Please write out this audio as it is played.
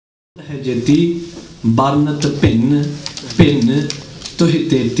It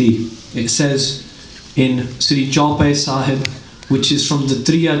says in Sri Chaupai Sahib, which is from the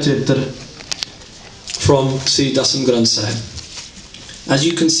Triya Chitra from Sri Dasam Granth Sahib. As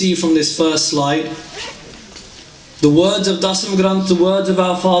you can see from this first slide, the words of Dasam Granth, the words of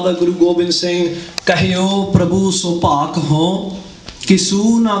our father Guru Gobind Singh, Kahyo Prabhu so pak ho,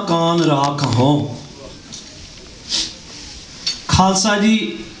 kisu na kaan raak ho. Khalsa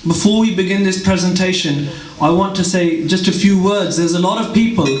ji, before we begin this presentation, I want to say just a few words. There's a lot of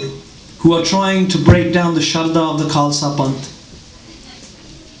people who are trying to break down the Sharda of the Khalsa Panth.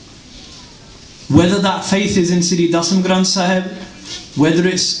 Whether that faith is in Sri Dasam Granth Sahib, whether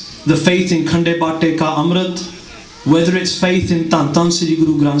it's the faith in Khande Bate Ka Amrit, whether it's faith in Tan Tan Sri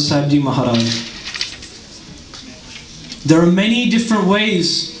Guru Granth Sahib Ji Maharaj. There are many different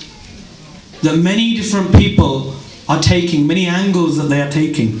ways that many different people are taking, many angles that they are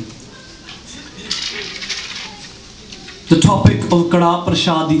taking. The topic of Kada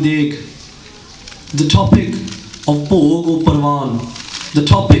Prashadi Deg, the topic of Bhog o Parwan, the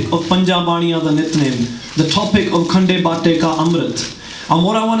topic of Panjabaniya the Nitnem, the topic of Khande Bate Ka Amrit. And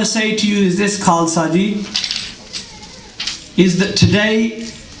what I want to say to you is this, Khalsa ji, is that today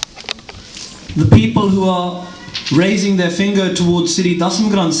the people who are raising their finger towards Sri Dasam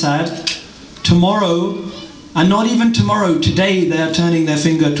Granth Sahib, tomorrow, and not even tomorrow, today they are turning their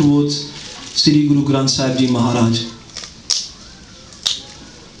finger towards Sri Guru Granth Sahib Ji Maharaj.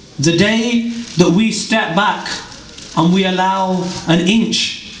 The day that we step back and we allow an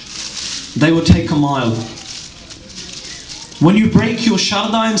inch, they will take a mile. When you break your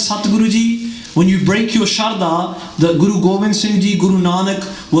Sharda in Satguru Ji, when you break your Sharda that Guru Gobind Singh Ji, Guru Nanak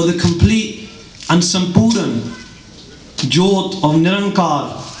were the complete and Sampuran Jot of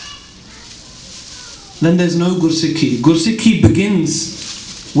Nirankar, then there's no Gursikhi. Gursikhi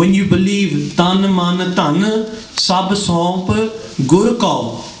begins when you believe Tan Man Tan Sab Somp Gur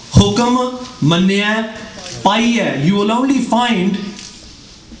Ko Hukam Manya Paiya. You will only find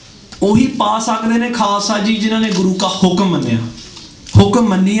Ohi Pa Sakde ne Khalsa ji jinha ne Guru ka Hukam Manya. Hukam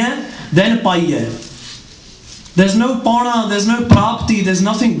Manya, then Paiya. There's no Pauna, there's no Prapti, there's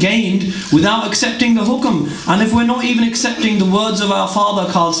nothing gained without accepting the Hukam. And if we're not even accepting the words of our father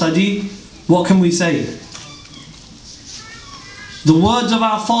Khalsa ji, what can we say? The words of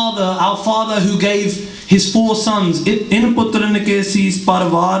our father who gave his 4 sons, in putran ke sis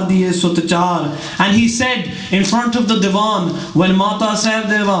parvar diye sutchar, and he said in front of the Diwan, when Mata Sahib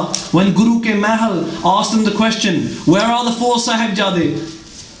Deva, when Guru ke Mahal asked him the question, where are the 4 Sahibjade?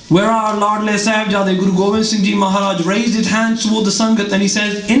 Where are our Ladle Sahibjade? Guru Gobind Singh Ji Maharaj raised his hands toward the Sangat and he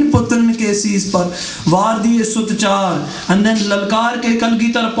says, in putran ke sis parvar diye sutchar. And then Lalkar ke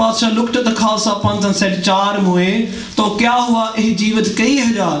Kalgitar Pasha looked at the Khalsa Panth and said, Char muhe, to kya hua eh jeevat kai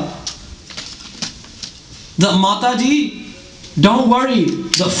hajar. That Mataji, don't worry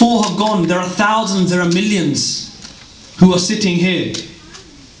that 4 have gone. There are thousands, there are millions who are sitting here.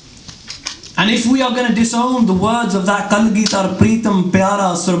 And if we are going to disown the words of that Kalgitar Pritam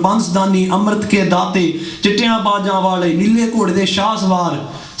Pyara Surbansdani Amrit ke Date Chittiyan Bajan Wale Nile Kode de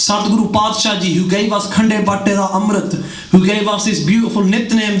Shahswar Satguru Padshah Ji, who gave us Khande Bate da Amrit, who gave us this beautiful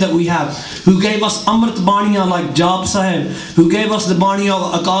Nitnem that we have, who gave us Amrit Baniya like Jap Sahib, who gave us the Baniya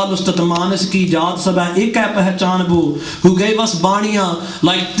of Akal Ustat Manas Ki Jat Sabha Ek hai Pehchan Bu, who gave us Baniya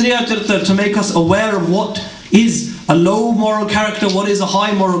like Triya Chitra to make us aware of what is a low moral character, what is a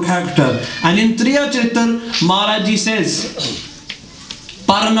high moral character. And in Triya Chitra, Maharaj Ji says,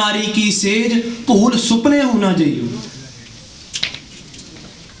 Par nari ki sej phool supne hona jaiyo.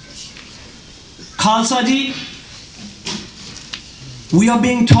 Khalsa ji, we are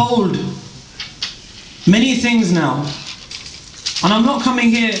being told many things now. And I'm not coming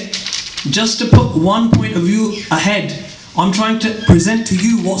here just to put one point of view ahead. I'm trying to present to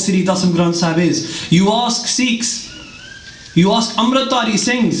you what Sri Dasam Granth Sahib is. You ask Sikhs, you ask Amritari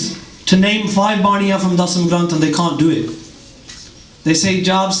Singhs to name 5 Baniya from Dasam Granth and they can't do it. They say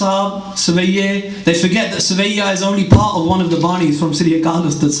Jab Sahib, Savaiye. They forget that Savaiya is only part of one of the Banis from Sri Akal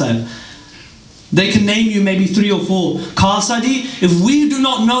Ustat Sahib. They can name you maybe 3 or 4. Khalsa ji, if we do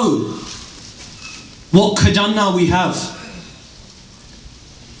not know what khajana we have,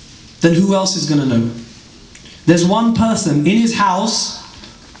 then who else is going to know? There's one person in his house,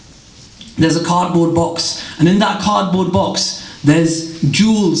 there's a cardboard box, and in that cardboard box there's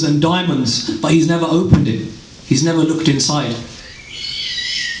jewels and diamonds, but he's never opened it. He's never looked inside.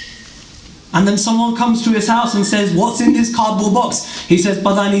 And then someone comes to his house and says, what's in this cardboard box? He says,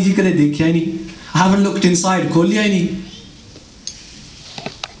 Pada nahi ji kade dekhya nahi. I haven't looked inside, kholiya nahi.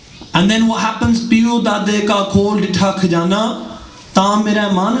 And then what happens? Piyo dade ka khol ditha khajana, ta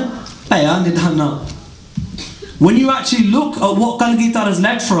mera man paya nidhana. When you actually look at what Kalgita has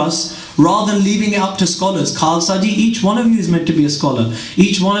left for us, rather than leaving it up to scholars, Khalsa ji, each one of you is meant to be a scholar.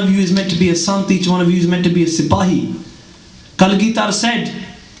 Each one of you is meant to be a sant. Each one of you is meant to be a sipahi. Kalgita said,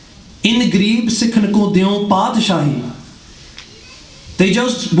 in Greeb Sikhan ko diyon Padshahi. They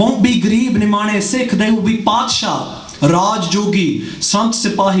just won't be Greeb Nimane Sikh, they will be Padshah, Raj Jogi, Sant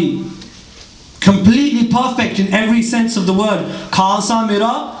Sipahi. Completely perfect in every sense of the word. Khalsa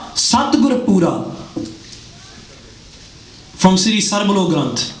Mera Satgur Pura. From Sri Sarbalo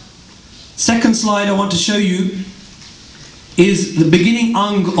Granth. Second slide I want to show you is the beginning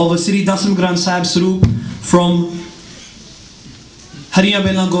ang of a Sri Dasam Granth Sahib Saroop from Hariya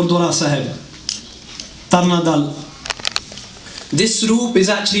Bela Gurdwara Sahib, Tarna Dal. This Saroop is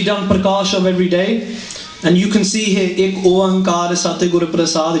actually done Prakash of every day, and you can see here Ek Oankar Sate Guru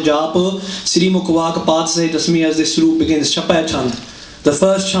Prasad Jap Sri Mukhwak Path Se Dasmi as this Saroop begins. Chapaya Chand, the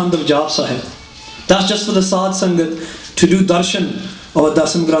first chand of Jap Sahib. That's just for the Sadh Sangat to do darshan of a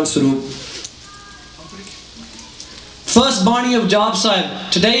Dasam Granth Saroop. First Bani of Jap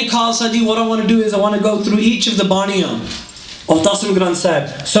Sahib. Today, Khalsa ji, what I want to do is I want to go through each of the Baniyam of Dasam Granth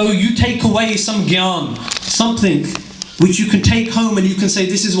Sahib. So you take away some gyan, something which you can take home and you can say,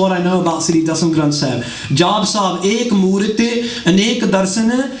 this is what I know about Sri Dasam Granth Sahib. Jap Sahib, ek murite, anek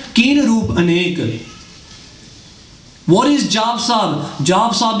darsana, keen roop anek. What is Jap Sahib?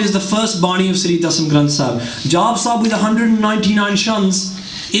 Jap Sahib is the first Bani of Sri Dasam Granth Sahib. Jap Sahib with 199 shans,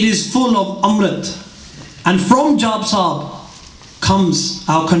 it is full of Amrit. And from Jap Sahib comes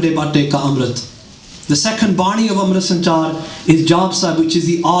our Khande Bhatte ka Amrit. The second Bani of Amrit Sanchar is Jap Sahib, which is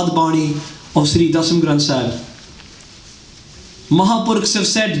the Ad Bani of Sri Dasam Granth Sahib. Mahapurukhs have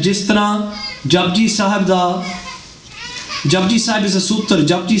said, Jis tarah Japji Sahib da, Japji Sahib is a sutra,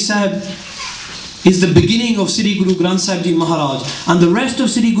 Japji Sahib is the beginning of Sri Guru Granth Sahib Ji Maharaj, and the rest of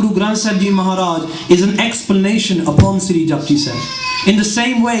Sri Guru Granth Sahib Ji Maharaj is an explanation upon Sri Japji Sahib. In the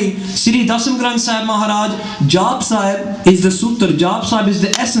same way, Sri Dasam Granth Sahib Maharaj, Jap Sahib is the sutra, Jap Sahib is the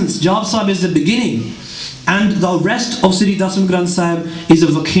essence, Jap Sahib is the beginning, and the rest of Sri Dasam Granth Sahib is a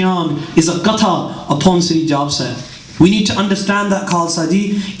vakhyan, is a katha upon Sri Jap Sahib. We need to understand that, Khalsa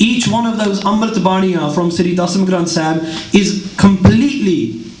ji. Each one of those Amrit Baniya from Sri Dasam Granth Sahib is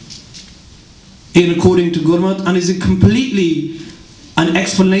completely in according to Gurmat and is completely an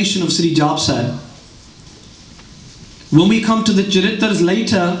explanation of Sri Jap Sahib. When we come to the Charitras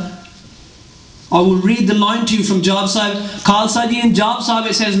later, I will read the line to you from Jap Sahib. Khalsa ji, in Jap Sahib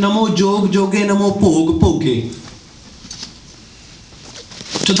it says, Namo Jog Joge Namo Pog Poge.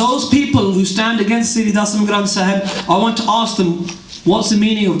 To those people who stand against Sri Dasam Granth Sahib, I want to ask them, what's the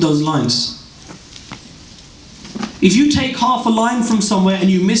meaning of those lines? If you take half a line from somewhere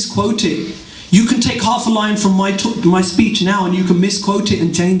and you misquote it, you can take half a line from my speech now and you can misquote it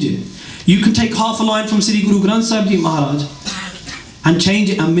and change it. You can take half a line from Sri Guru Granth Sahib Ji Maharaj and change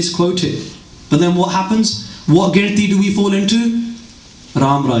it and misquote it. But then what happens? What girti do we fall into?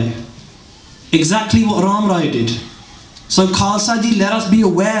 Ram Rai. Exactly what Ram Rai did. So Khalsa ji, let us be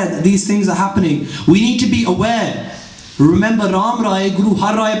aware that these things are happening. We need to be aware. Remember, Ram Rai, Guru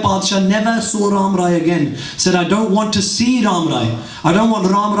Har Rai Padshah never saw Ram Rai again. Said, I don't want to see Ram Rai. I don't want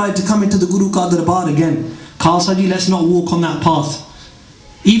Ram Rai to come into the Guru Ka Darbar again. Khalsa ji, let's not walk on that path.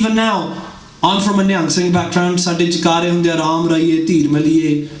 Even now, I'm from a Nyang Singh background. Sade chikare hunde Ram Rai, Tir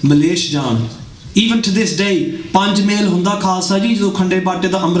Maliye, Malesh Jan. Even to this day, Panj Mel hunda Khalsa ji, jo Khande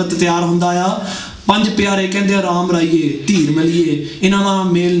Bhatte da Amrit tiyar hunda ya, Panj Pyare kende Ram Rai, Tir Maliye, inna da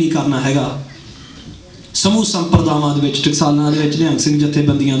mel nahi karna hega. Samu Sampradama de vich, Tiksalna de vich, Nyang Singh Jathe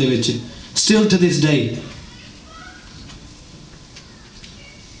Bandiyan de vich. Still to this day.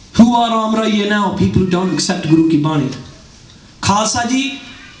 Who are Ram Rai now? People who don't accept Guru Ki Bani. Khalsa ji,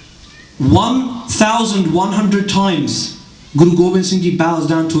 1,100 times Guru Gobind Singh Ji bows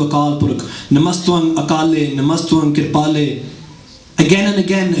down to Akal Purakh. Namastwang Akale, Namastwang Kirpale. Again and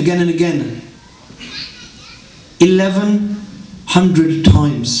again, again and again. 1,100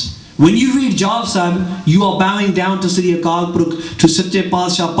 times. When you read Jap Sahib, you are bowing down to Sri Akal Purakh, to Sache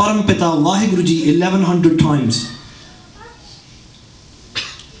Padshah, Param Pita, Vaheguru Ji 1,100 times.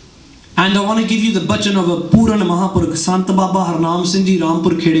 And I want to give you the bachan of a Puran Mahapurakh, Sant Baba Harnam Singh Ji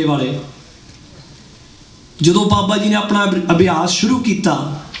Rampur Khede Wale. Jadon Baba Ji ne apna abhyas shuru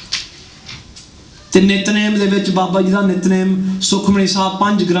kita, te Nitnem de vich Baba Ji da Nitnem, Sukhmani Sahib,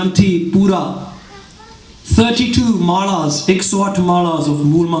 Panj Granthi, Pura. 32 malas, 108 malas of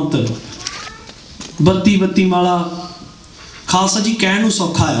Mool Mantra. Batti Batti Mala. Khalsa ji ਕਹਿਣ ਨੂੰ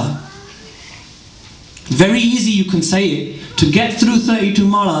ਸੌਖਾ ਆ, Very easy, you can say it, to get through 32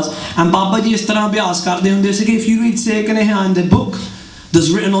 malas. And Baba Ji is tarah abhyas karde hunde sige. If you read Sheikh Neha in the book that's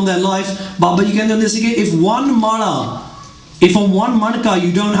written on their life, Baba Ji kehndे hunde sige, if one mala, if on one manka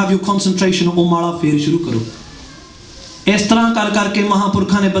you don't have your concentration, ਉਹ mala ਫੇਰ ਸ਼ੁਰੂ ਕਰੋ. ਇਸ ਤਰ੍ਹਾਂ ਕਰ ਕਰਕੇ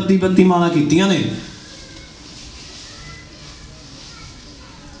ਮਹਾਂਪੁਰਖਾਂ ਨੇ 32 ਮਾਲਾ ਕੀਤੀਆਂ ਨੇ.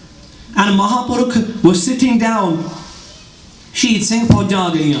 And Mahapurukh was sitting down. Shahid Singh फौजां uh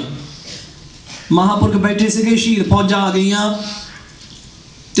गईयां. Mahapurukh बैठे सीगे, शहीद फौजां आ गईयां.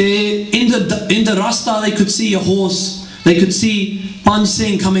 ते in the rasta they could see a horse. They could see Panj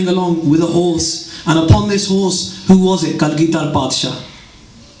Singh coming along with a horse. And upon this horse, who was it? Kalgitar Padshah.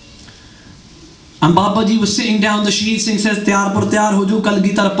 And Baba Ji was sitting down. The Shahid Singh says, "Tyaar par tyaar ho jo,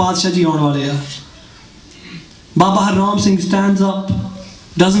 Kalgitar Padshah ji aane wale hai." Baba Harram Singh stands up,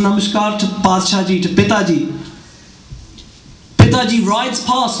 does a namaskar to Padshah ji, to Pita ji. Pita ji rides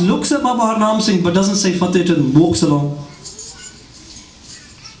past, looks at Baba Harram Singh, but doesn't say Fateh to him, walks along.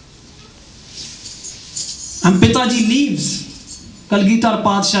 And Pita ji leaves, Kalgitar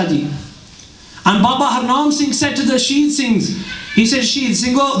Padshah ji. And Baba Harram Singh said to the Shahid Singhs, he said, Shahid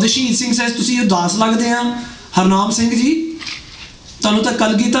Singh, the Shahid Singh says, "Tusi udas lagde hain Harram Singh ji, tanu ta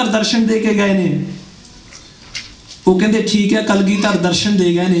Kalgitar darshan de ke gaye ne." वो कहते ठीक है, कलगीधर दर्शन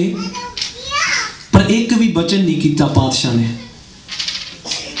दे गए ने, पर एक भी बचन नहीं किया पातशाह ने.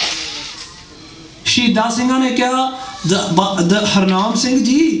 शहीदा सिंह ने कहा, हरनाम सिंह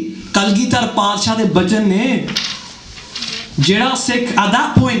जी, कलगीधर पातशाह दे बचन ने जेड़ा Sikh. At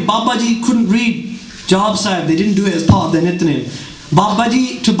that point Baba Ji couldn't read Jab Sahib, they didn't do it as part of their nitnem.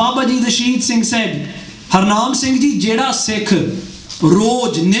 To Baba Ji the Shahid Singh said, Harnam Singh ji, जेड़ा सिख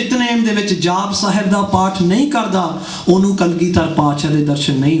रोज नितनेम दे विच जाप साहिब दा पाठ नहीं करदा, ओनू कलगीधर पातशाह दे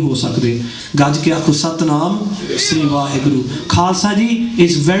दर्शन नहीं हो सकदे. गज के आखो सतनाम श्री वाहिगुरु. खालसा जी,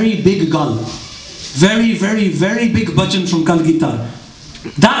 it's very big gall, very big bachan from Kalgitar.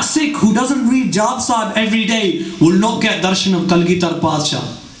 That Sikh who doesn't read Jap Sahib every day will not get darshan of Kalgitar Padshah,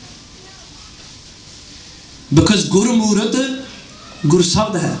 because Guru Murat Guru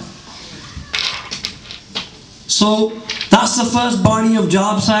Sabd hai. So that's the first Bani of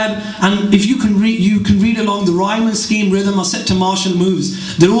Jab Sahib. And if you can read along. The rhyme and scheme rhythm are set to martial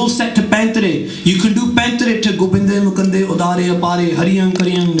moves. They're all set to Pentere. You can do Pentere to Gobinde Mukande Odare Apare Hariyam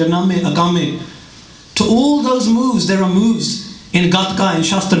Kariyam Nirname Agame. To all those moves there are moves in Gatka and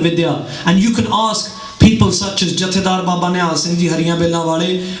Shastra Vidya. And you can ask people such as Jathedar Baba Nial Singh Ji Hariyan Bella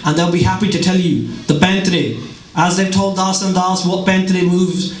Wale, and they'll be happy to tell you the Pentere. As they've told Das and Das what Pentere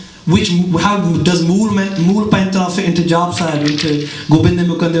moves, how does Mool Pentra fit into Jap Sahib, into Gobinde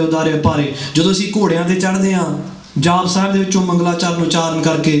Mukande Udare Pare. Jadon ਅਸੀਂ ਘੋੜਿਆਂ ਤੇ ਚੜ੍ਹਦੇ ਹਾਂ ਜਾਪ ਸਾਹਿਬ ਦੇ ਵਿੱਚੋਂ ਮੰਗਲਾ ਚਰਨ ਉਚਾਰਨ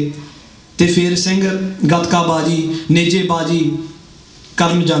ਕਰਕੇ ਤੇ ਫਿਰ ਸਿੰਘ ਗੱਤਕਾ ਬਾਜੀ ਨੇਜੇ ਬਾਜੀ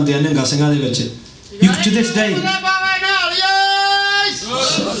ਕਰਨ ਜਾਂਦੇ ਆ ਨਿਹੰਗਾ ਸਿੰਘਾਂ ਦੇ ਵਿੱਚ.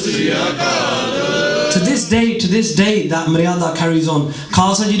 To this day that Maryada carries on.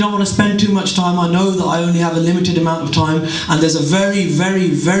 Khalsa, you don't want to spend too much time. I know that I only have a limited amount of time, and there's a very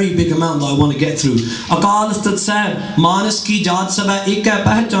big amount that I want to get through. Akal Ustad Sahib, Manas ki jaat sab hai, ek hai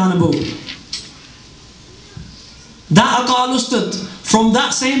pehchanbo. That Akal Ustad, from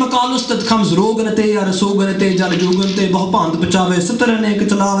that same Akal Ustad comes Roganate ya Rasoganate jal jogante bahpand pachave satarane ek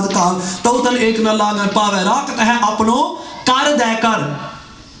chalawat kaal tautan ek na lagan pave rakat hai apno kar de kar.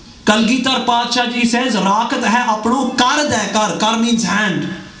 Kalgitar Padshah ji says, Rakat hai apno kar de kar. Kar means hand.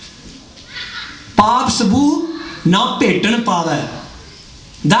 Paap sabu na petan paave.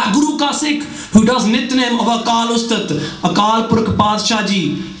 That Guru ka Sikh who does nitnem of Akal Ustad, Akal Purkh Padshah ji,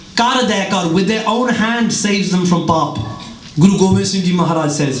 kar de kar, with their own hand saves them from paap. Guru Gobind Singh Ji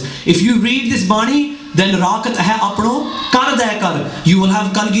Maharaj says, if you read this Bani, then Rakat hai apno kar de kar. You will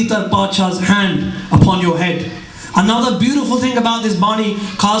have Kalgitar Padshah's hand upon your head. Another beautiful thing about this Bani,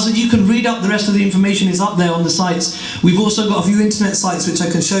 Khalsa, you can read up the rest of the information is up there on the sites. We've also got a few internet sites which I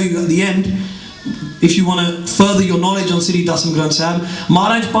can show you at the end if you want to further your knowledge on Sri Dasam Granth Sahib.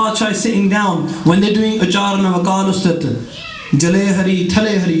 Maharaj Padshah is sitting down when they're doing Acharan of Akal Ustad. Jale Hari,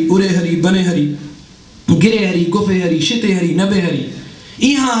 Thale Hari, Ure Hari, Bane Hari, Gire Hari, Gufe Hari, Shite Hari, Nabe Hari,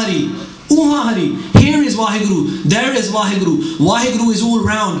 Iha Hari, Uha Hari. Here is Vaheguru, there is Vaheguru. Vaheguru is all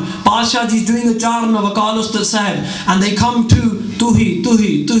round. Padshah ji is doing the charan of Akal Ustad Sahib, and they come to Tuhi,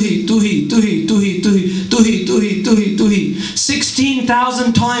 Tuhi, Tuhi, Tuhi, Tuhi, Tuhi, Tuhi, Tuhi, Tuhi, Tuhi, Tuhi.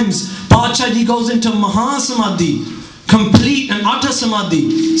 16,000 times Padshah ji goes into Mahasamadhi, complete and utter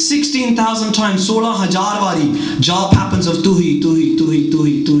Samadhi. 16,000 times, 16,000 wari. Jap happens of Tuhi, Tuhi, Tuhi,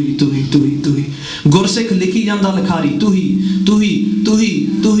 Tuhi, Tuhi, Tuhi, Tuhi, Tuhi. Gursikh likhi janda likhari, Tuhi, Tuhi, Tuhi,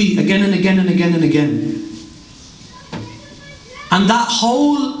 Tuhi, again and again and again and again. And that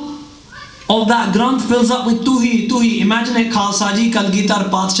whole of that Granth fills up with tuhi, tuhi. Imagine it, Khalsa ji, Kalgitar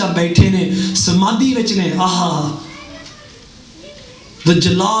Padshah baithe ne, samadhi vich ne, aha. The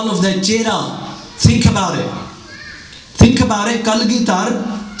jalal of their chehra. Think about it. Think about it. Kalgitar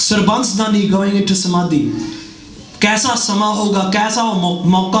Sarbansdani going into samadhi. कैसा समा होगा, कैसा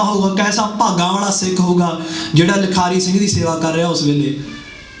मौका होगा, कैसा भागा वाला सिख होगा जिहड़ा लिखारी सिंह दी सेवा कर रहा उस वेले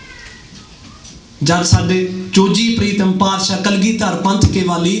जद साडे चोजी प्रीतम पातशाह कलगीधर पंथ के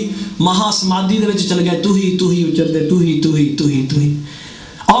वाली महासमाधि दे विच चल गए तुही तुही उचलदे तुही तुही तुही तुही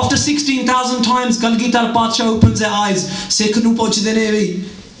After 16,000 times Kalgitar Padshah opens their eyes Sikh nu puchde ne bhai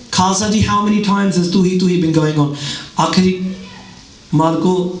Khalsa ji how many times has tuhi tuhi been going on आखिरी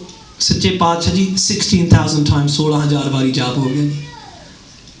मालको सच्चे पातशाह जी 16,000 times 16,000 बारी जाप हो गया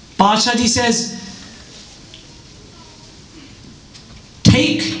पातशाह जी says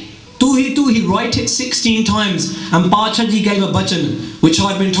take tuhi tuhi write it 16 times and Paatshah ji gave a bachan which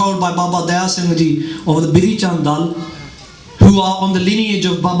I had been told by Baba Daya Singh ji of the Bidhi Chand Dal who are on the lineage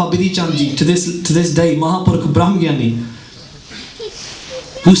of Baba Bidhi Chand ji to this day Mahapurkh Brahmgyani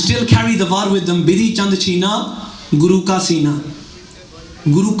who still carry the var with them Bidhi Chand China Guru Ka Sina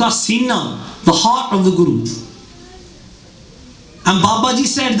Guru Ka Sina, the heart of the Guru. And Baba ji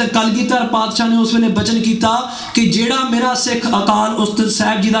said that Kalgitar Padshah ne us vele bachan kita कि जेड़ा मेरा सिख अकाल उस्ताद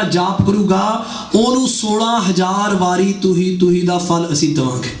साहब जी दा जाप करूगा ओनू 16,000 वारी तुही तुही दा फल असी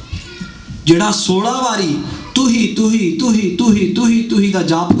दवांगे जेड़ा 16 वारी तुही तुही तुही तुही तुही तुही दा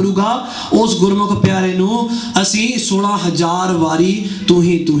जाप करूगा उस गुरमुख प्यारे नू असी 16,000 वारी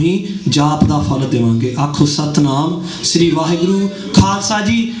तुही तुही जाप दा फल देवांगे आखो सतनाम श्री वाहिगुरु खालसा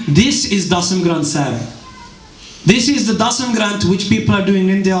जी this is Dasam Granth Sahib this is the Dasam Granth which people are doing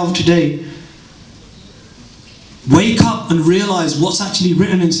in India of today wake up and realize what's actually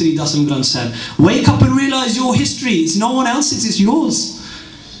written in Sri Dasam Granth Sahib wake up and realize your history it's no one else's it's yours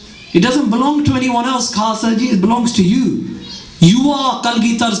it doesn't belong to anyone else Khalsa ji it belongs to you you are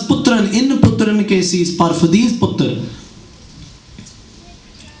Kalgitar's putran in putran kesis par fadiz putter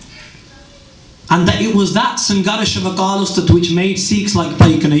and that it was that sangharsh of Akal Ustat which made Sikhs like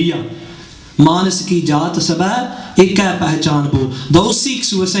Bhai Kanhaiya Manas ki jaat sab hai ek hai pehchan bo those Sikhs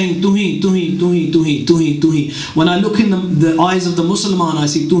who were saying tuhi tuhi tuhi tuhi tuhi tuhi when I look in the eyes of the Musliman I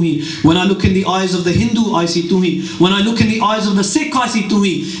see tuhi when I look in the eyes of the Hindu I see tuhi when I look in the eyes of the Sikh I see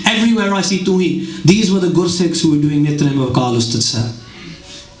tuhi everywhere I see tuhi these were the Gur Sikhs who were doing Nitnem of Akal Ustat Sahib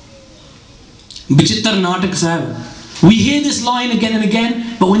Bichittar Natak Sahib we hear this line again and again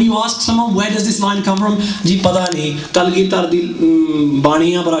but when you ask someone where does this line come from ji pata nahi Kalgitar di bani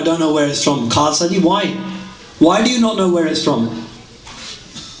hai but I don't know where it's from Khalsa ji why do you not know where it's from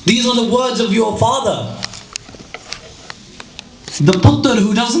these are the words of your father the putter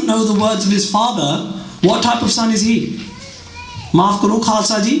who doesn't know the words of his father what type of son is he maaf karo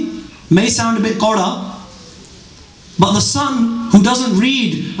Khalsa ji may sound a bit koda but the son who doesn't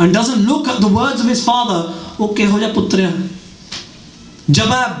read and doesn't look at the words of his father वो केहो जा पुत्र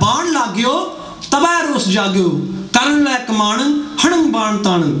जब बाण लाग्यो तब रोस जाग्यो करन लै कमान हणंग बाण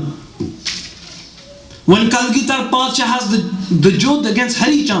ताण when Kalgitar Padshah has the jod against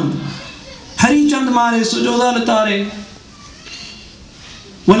Harichand mare sujoda latare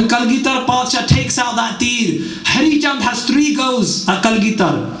when Kalgitar Padshah takes out that teer Harichand has 3 goes at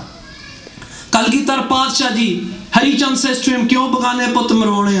Kalgitar Padshah ji Harichand says to him क्यों बगाने पुत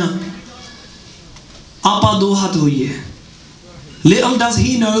मरवाने हैं आपा 2 हाथ होइए little does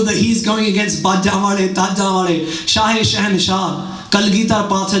he know that he's going against बाजा वाले ताजा वाले शाहे शहनशाह Kalgitar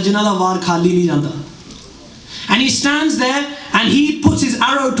Padshah जिन्हां दा वार खाली नहीं जांदा and he stands there and he puts his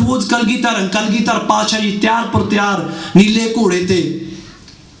arrow towards Kalgitar and Kalgitar Padshah ji त्यार पर त्यार नीले घोड़े ते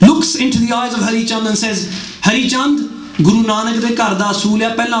looks into the eyes of Harichand and says Harichand Guru Nanak दे घर दा असूल है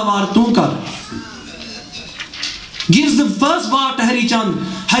पहला वार तू कर gives the first var to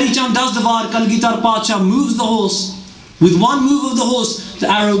Harichand does the var Kalgitar Padshah moves the horse with one move of the horse the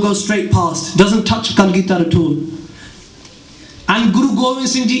arrow goes straight past doesn't touch Kalgitar at all and Guru Gobind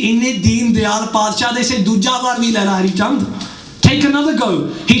Singh ji inne deen dayal Padshah they say dooja var bhi lena Harichand take another go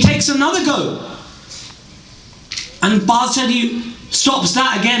he takes another go and Padshah ji stops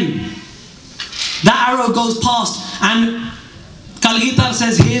that again that arrow goes past and Kalgitar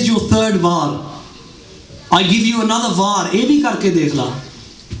says here's your 3rd var I give you another var ye bhi karke dekh la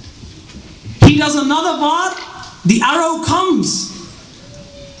he does another var the arrow comes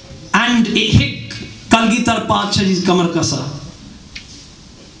and it hit Kalgitar Padshah ji's kamar kasa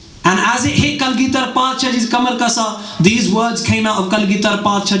and as it hit Kalgitar Padshah ji's kamar kasa these words came out of Kalgitar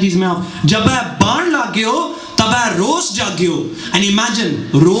Padshah ji's mouth jab baan lagyo tab ros jagyo and imagine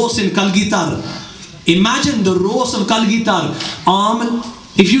ros in Kalgitar imagine the ros of Kalgitar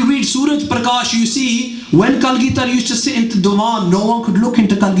If you read Suraj Prakash, you see when Kalgitar used to sit into Diwan, no one could look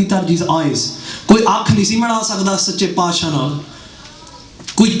into Kalgitar ji's eyes. कोई आँख नहीं सी मड़ा सकदा सच्चे पातशाह नाल,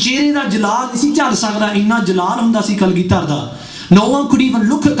 कोई चेहरे दा जलाल नहीं सी झल सकदा, इन्ना जलाल हुंदा सी Kalgitar दा. No one could even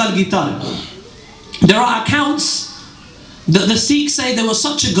look at Kalgitar. There are accounts that the Sikhs say there was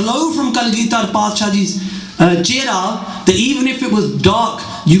such a glow from Kalgitar Paatshah ji's chehra that even if it was dark,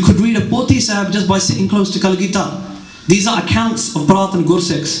 you could read a Poti Sahib just by sitting close to Kalgitar. These are accounts of Bharat and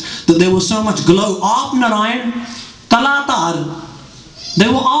Gursikhs, that there was so much glow. Aap Narayan, Kalatar, they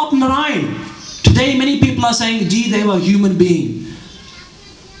were Aap Narayan. Today many people are saying, gee, they were a human being.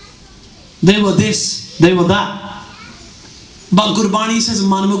 They were this, they were that. But Gurbani says,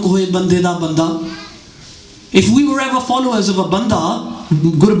 Manmukh hoye bande da banda. If we were ever followers of a banda,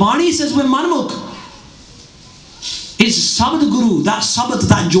 Gurbani says we're Manmukh. It's Sabad Guru, that Sabad,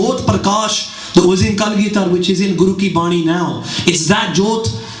 that Jot Prakash that was in Kalgitar, which is in Guru Ki Bani now. It's that Jot,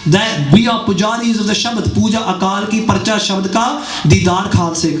 that we are pujaris of the Shabad, Puja Akal ki Parcha Shabad ka, Didar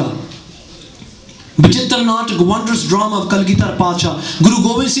Khalse ka. Bachittar Natak, wondrous drama of Kalgitar Pacha. Guru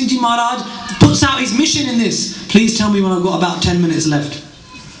Gobind Singh Ji Maharaj puts out his mission in this. Please tell me when I've got about 10 minutes left.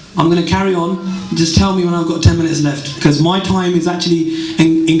 I'm going to carry on. Just tell me when I've got 10 minutes left, because my time is actually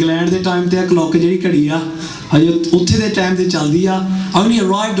in England. The time te clock jehdi khadi a utthe de time te chaldi a. I only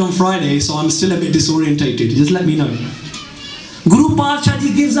arrived on Friday, so I'm still a bit disorientated. Just let me know. Guru Paatshah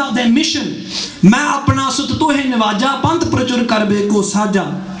ji gives out their mission. Main apna sut tohe nivaja pant prachur karbe ko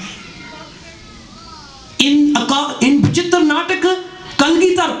saja. In Bachittar Natak,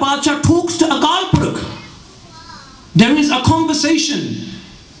 Kalgitar Paatshah talks to Akal Purukh. There is a conversation.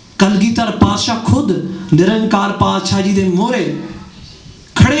 Kalgitar Paatshah khud Nirankar Paatshah ji de more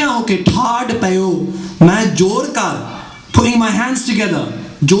khadya hoke thad payo, main jor kar, putting my hands together,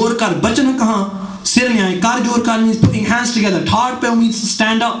 jor kar, bachan kahan, sir nyai, kar jor kar means putting hands together, thad payo means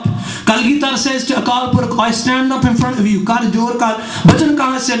stand up. Kalgitar says to Akal Purukh, I stand up in front of you, kar jor kar, bachan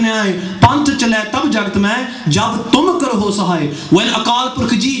kahan sir nyai, pant chale tab jagt mein, jab tum kar ho sahay. When Akal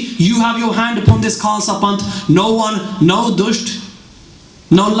Purukh ji, you have your hand upon this Khalsa Panth, no one, no dusht,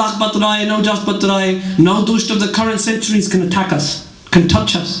 no Lakhpat Rai, no Jaspat Rai, no dusht of the current centuries can attack us, can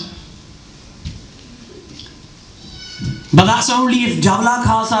touch us. But that's only if Javla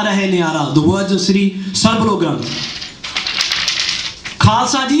Khalsa Rahe Niara, the words of Sri Sarbalo Granth.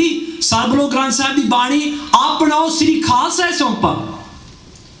 Khalsa ji, Sarbalo Granth Sahib di Bani, apno Sri Khalsa hai sompa.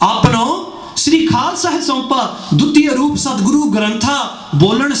 Apno Sri Khalsa hai sompa. Dutiya Roop Sadguru Grantha,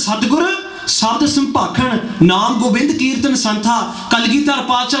 Bolan Sadgur, Sabd Sampakhan, Naam Gobind Kirtan Santha. Kalgitar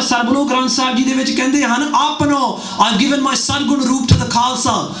Paatshah Sarbalo Granth Sahib ji de vich kende han, apno, I've given my Sadgun Roop to the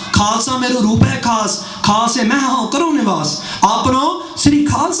Khalsa. Khalsa mero roop hai khas, khas hai main haan karo nivas. Apno Sri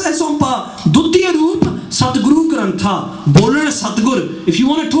Khalsa hai sompa. Dutiya Roop Sadguru Grantha, Bolan Sadgur. If you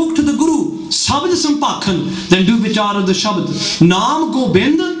want to talk to the Guru, Sabd Sampakhan, then do vichar of the Shabad. Naam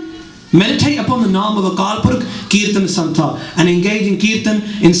Gobind, meditate upon the name of Akal Purukh, Kirtan Santha, and engage in Kirtan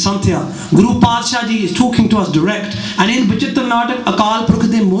in Santhya. Guru Paatshah ji is talking to us direct. And in Bachittar Natak, Akal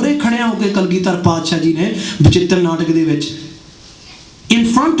Purukh de more khade hoke Kalgitar Paatshah ji ne Bachittar Natak de vich in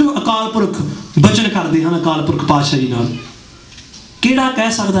front of Akal Purukh bachan karde han Akal Purukh Paatshah ji naal. Kehda keh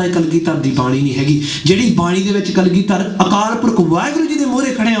sakda hai Kalgitar di bani nahi hegi, jehdi bani de vich Kalgitar Akal Purukh Waheguru ji de more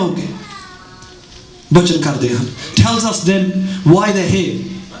khade hoke bachan karde han. Tells us then why they're here.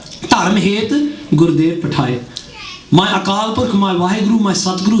 Dharm het Gurudev Pathaye. My Akal Purukh, my Waheguru, my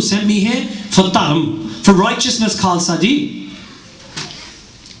Satguru sent me here for dharm, for righteousness, Khalsa ji.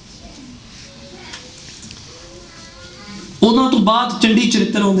 ਉਹਨਾਂ ਤੋਂ ਬਾਅਦ ਚੰਡੀ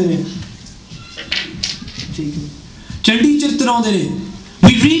ਚਰਿੱਤਰ ਆਉਂਦੇ ਨੇ. ਚੰਡੀ ਚਰਿੱਤਰ ਆਉਂਦੇ ਨੇ.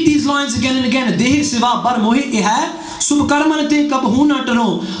 We read these lines again and again. ਦੇਹ ਸਿਵਾ ਬਰ ਮੋਹਿ ਇਹ ਹੈ ਸੁਭ ਕਰਮਨ ਤੇ ਕਬਹੂ ਨਾ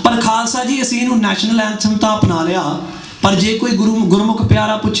ਟਰੋ. ਪਰ ਖਾਲਸਾ ਜੀ ਅਸੀਂ ਇਹਨੂੰ ਨੈਸ਼ਨਲ ਐਂਥਮ ਤਾਂ ਅਪਣਾ ਲਿਆ, ਪਰ ਜੇ ਕੋਈ ਗੁਰਮੁਖ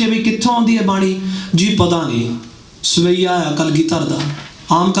ਪਿਆਰਾ ਪੁੱਛੇ ਵੀ ਕਿੱਥੋਂ ਆਉਂਦੀ ਹੈ ਬਾਣੀ, ਜੀ ਪਤਾ ਨਹੀਂ, ਸਵਈਆ ਆ ਕਲਗੀਧਰ ਦਾ।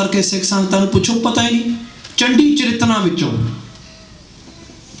 ਆਮ ਕਰਕੇ ਸਿੱਖ ਸੰਗਤਾਂ ਨੂੰ ਪੁੱਛੋ, ਪਤਾ ਹੀ ਨਹੀਂ। ਚੰਡੀ ਚਰਿਤਨਾ ਵਿੱਚੋਂ,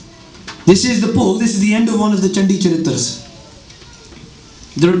 this is the book, this is the end of one of the Chandi Charitras.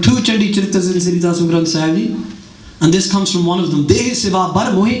 There are two Chandi Charitras in Sri Dasam Granth Sahib ji, and this comes from one of them. Deh siva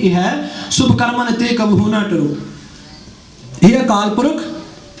bar mohe hai subh karman te kabhu na taro. Here Akal Purukh,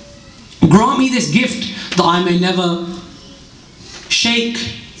 grant me this gift that I may never shake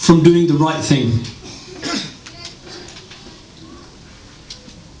from doing the right thing.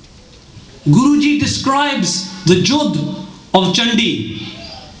 Guruji describes the Jud of Chandi.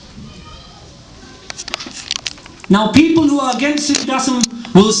 Now people who are against Sri Dasam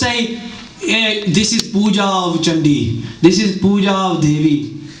will say, this is puja of Chandi, this is puja of Devi.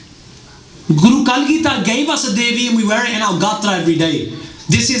 Guru Kalgitar gave us a Devi and we wear it in our gatra every day.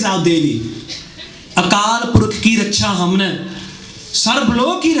 This is our Devi. Akal Purukh ki raksha humne,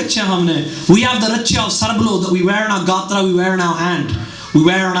 Sarblo ki raksha humne. We have the raksha of Sarblo that we wear in our gatra, we wear in our hand, we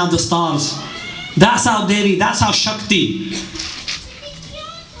wear on our dastars. That's our Devi, that's our Shakti.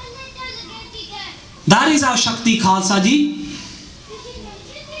 That is our Shakti, Khalsa ji.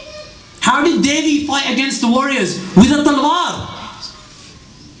 How did Devi fight against the warriors? With a talwar.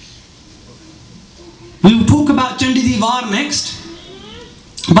 We will talk about Chandi Diwar next.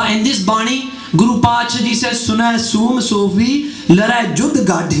 But in this Bani, Guru Pacha ji says, Sunai Soom Sofi Larai Jud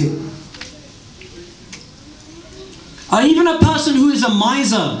Gadhe. Or even a person who is a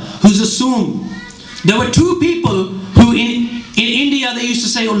miser, who's a Soom. There were two people who in India they used to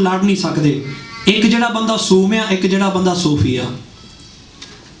say, oh lad nahi sakde. Ek jada banda Soom hai, ek jada banda Sofi hai.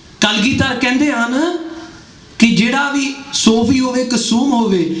 Kalgitar ਕਹਿੰਦੇ ਹਨ ਕਿ ਜਿਹੜਾ ਵੀ ਸੋਫੀ ਹੋਵੇ ਕਸੂਮ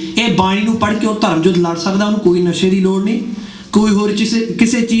ਹੋਵੇ ਇਹ ਬਾਣੀ ਨੂੰ ਪੜ੍ਹ ਕੇ ਉਹ ਧਰਮ ਜੁੱਧ ਲੜ ਸਕਦਾ ਉਹਨੂੰ ਕੋਈ ਨਸ਼ੇ ਦੀ ਲੋੜ ਨਹੀਂ ਕੋਈ ਹੋਰ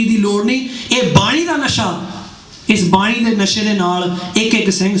ਕਿਸੇ ਚੀਜ਼ ਦੀ ਲੋੜ ਨਹੀਂ ਇਹ ਬਾਣੀ ਦਾ ਨਸ਼ਾ ਇਸ ਬਾਣੀ ਦੇ ਨਸ਼ੇ ਦੇ ਨਾਲ ਇੱਕ ਇੱਕ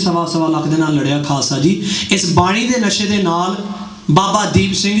ਸਿੰਘ ਸਵਾ ਲੱਖ ਦੇ ਨਾਲ ਲੜਿਆ ਖਾਲਸਾ ਜੀ ਇਸ ਬਾਣੀ ਦੇ ਨਸ਼ੇ ਦੇ ਨਾਲ ਬਾਬਾ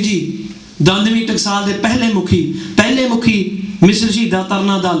ਦੀਪ ਸਿੰਘ ਜੀ ਦੰਦਵੀ ਟਕਸਾਲ ਦੇ ਪਹਿਲੇ ਮੁਖੀ ਮਿਸਰ ਸ਼ਹੀਦਾਂ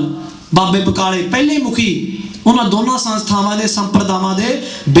ਤਰਨਾ ਦਲ ਬਾਬੇ ਬਕਾਲੇ ਪਹਿਲੇ ਮੁਖੀ ਉਹਨਾਂ ਦੋਨਾਂ ਸੰਸਥਾਵਾਂ ਦੇ ਸੰਪਰਦਾਵਾਂ ਦੇ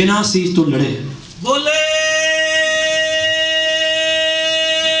ਬਿਨਾਂ ਸੀਸ ਤੋਂ ਲੜੇ ਬੋਲੇ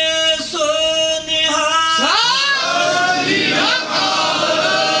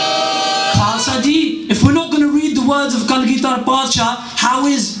Khalsa ji, if we're not going to read the words of Kalgitar Pasha, how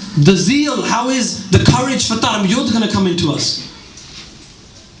is the zeal, how is the courage for Dharm Yudh going to come into us?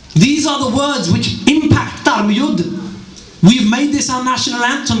 These are the words which impact Dharm Yudh. We've made this our national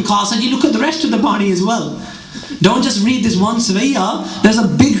anthem, Khalsa ji. Look at the rest of the Bani as well. Don't just read this one Savaiya. There's a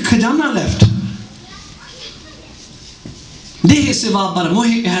big khajana left. देह सेवा बर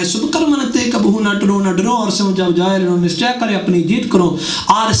मोहि है शुभ कर्म नते कबहु न डरो और सो जब जाए लो निश्चय करे अपनी जीत करो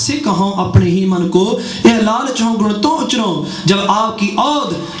आर से कहो अपने ही मन को ये लालच हो गुण तो उचरो जब आपकी औद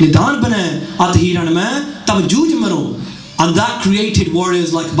निदान बने अत हिरण में तब जूझ मरो and that created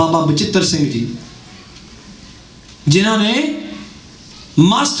warriors like Baba Bachittar Singh ji जिन्होंने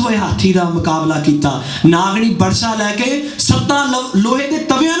मस्त होए हाथी का मुकाबला किया नागनी बरसा लैके सत्ता लोहे के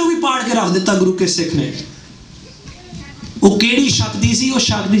तवियां नूं भी पाड़ के रख दिता गुरु के सिख ने वो केड़ी शक्ति सी वो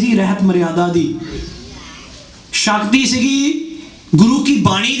शक्ति सी रहत मर्यादा दी शक्ति सी गुरु की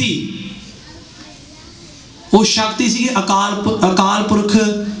बाणी दी वो शक्ति सी अकाल पुरख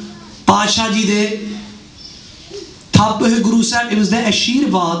पातशाह जी दे थप गुरु साहब it was their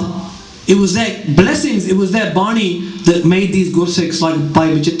आशीर्वाद it was their blessings it was their bani that made these Gursikhs like Bhai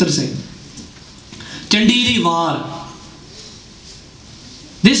Bachittar Singh Chandi di War.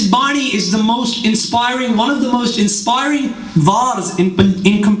 This Bani is the most inspiring, one of the most inspiring Vars in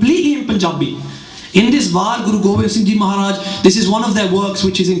completely in Punjabi. In this Var, Guru Gobind Singh Ji Maharaj, this is one of their works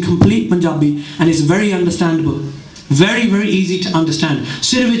which is in complete Punjabi and is very understandable. Very, very easy to understand.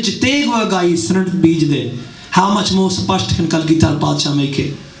 Sir vich teg vagai sanat beej de. How much more spasht can Kalgitar Padsha make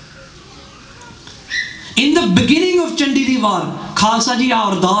it? In the beginning of Chandi di War, Khalsa Ji,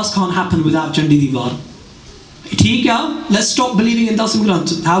 our ardas can't happen without Chandi di War. ठीक है let's stop believing in Dasam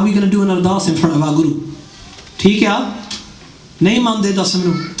Granth how are we going to do an ardas in front of our guru ठीक है नहीं मानते दसम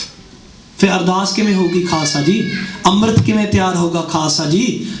नूं फिर अरदास किवें होगी खालसा जी अमृत किवें तैयार होगा खालसा जी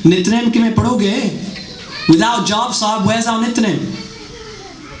नितनेम किवें पढ़ोगे without job sahib where's our nitnem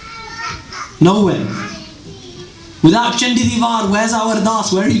nowhere without Chandi Diwar where's our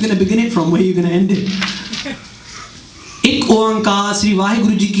ardas where are you going to begin it from where are you going to end it एक ओंकार श्री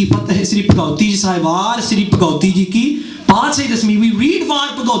वाहिगुरु जी की फतेह श्री भगवती जी साहिब वार श्री भगवती जी की पांचवी दसवीं we read वार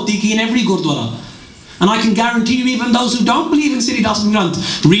भगवती की in every gurdwara and I can guarantee you even those who don't believe in Sri Dasam Granth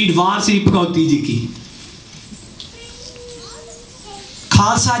read वार श्री भगवती जी की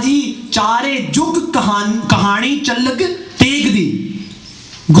खालसा जी चारे जुग कहानी चलक तेग दी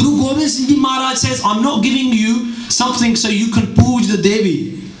Guru Gobind Singh Ji Maharaj says I'm not giving you something so you can puja the Devi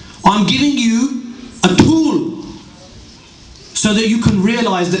I'm giving you a tool so that you can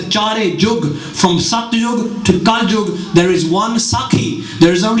realize that Chare Jug, from Satyug to Kaljug, there is one Sakhi.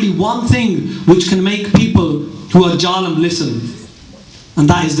 There is only one thing which can make people who are Jalam listen. And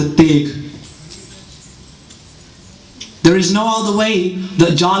that is the Teg. There is no other way that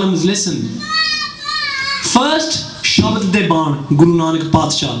Jalams listen. First, Shabad de Baan, Guru Nanak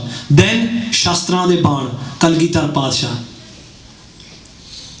Padsha. Then, Shastra de Baan, Kalgitar Padsha.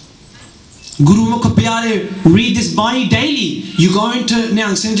 Guru Mukh Pyare, read this Bani daily. You go into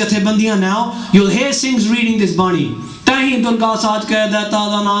Nyang Singh Jathebandiyan now, you'll hear Singhs reading this Bani. Tahi Durga Saaj Kaida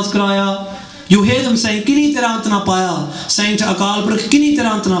Tada Naaz Karaya. You hear them saying, Kini Tera Ant Na Paya. Saying to Akal Purkh, Kini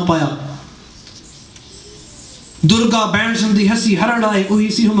Tera Ant Na Paya. Durga band सुनदी हसी हरड़ आए उही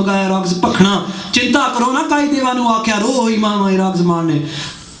सी हम गाया राग्स पखना चिंता करो ना काई देवा नु आख्या रो ही मामा राग्स मारने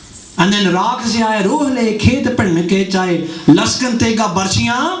and then राग से आए रोह ले खेत पढ़ने के चाहे लस्कन तेगा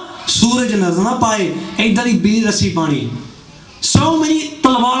बर्शियां सूरज नजर ना पाए इधर ही बीर रसी पानी so many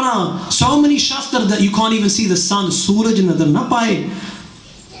talwara so many shastra that you can't even see the sun सूरज नजर ना पाए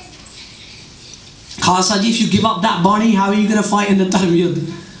Khalsa ji, if you give up that Bani, how are you going to fight in the Tarwiyad?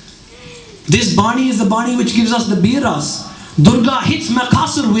 This Bani is the Bani which gives us the Biras. Durga hits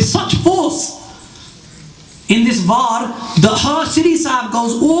Makasur with such force. In this war, her city Sahib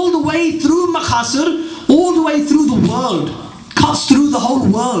goes all the way through Makasur, all the way through the world, cuts through the whole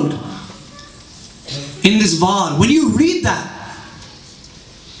world. In this war, when you read that,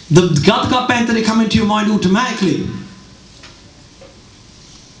 the Gatka Panther come into your mind automatically.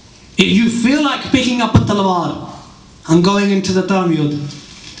 You feel like picking up a talwar and going into the Tarwiyad.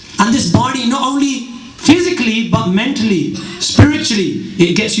 And this body, not only physically but mentally, spiritually,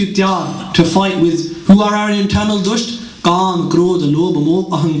 it gets you tiyar to fight with who are our internal dusht, Kaan, Krodh, Lobh, Moh,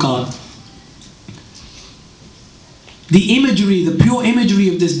 Ahankar. The imagery, the pure imagery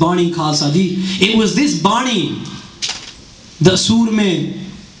of this Bani Khalsa Ji, it was this Bani, the Surme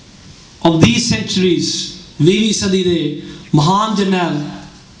of these centuries, Vevi Sadi de, Mahan Jarnail,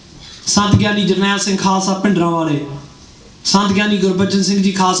 Sant Gyani Jarnail Singh Khalsa Pindra wale, Sant Gyani Gurbachan Singh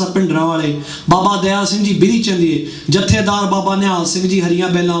Ji Khalsa Pindra wale, Baba Dayal Singh Ji Biri Chandiye, Jathedar Baba Niyal Singh Ji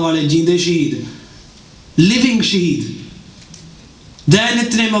Hariyan Bellan wale, Jeende Shaheed, living Shaheed. Their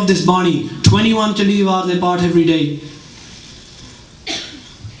nickname of this Bani, 21 Chandivar they part every day.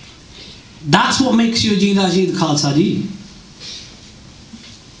 That's what makes you a Jeenda Shaheed Khalsa Ji.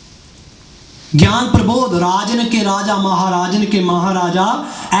 ज्ञान प्रबोध राजन के राजा महाराजन के महाराजा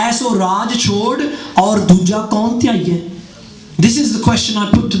ऐसो राज छोड़ और दूजा कौन त्याई है. This is the question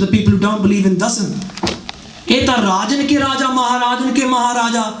I put to the people who don't believe in Dasam. ये तो राजन के राजा महाराजन के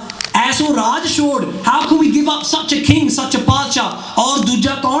महाराजा ऐसो राज छोड़. How can we give up such a king, such a padshah और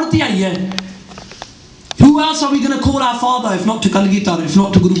दूजा कौन त्याई है? Who else are we going to call our father if not to Kalgitar, if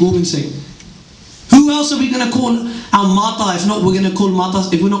not to Guru Gobind Singh? Who else are we going to call our Mata if not we're going to call Mata,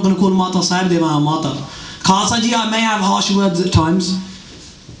 if we're not going to call Mata Sahib Deva our Mata? Khalsa ji, I may have harsh words at times.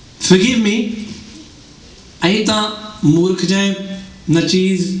 Forgive me. I ta murkh jaye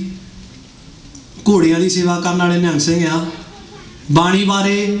nacheez घोड़ियां दी सेवा करने वाले निहंग सिंह आ. बाणी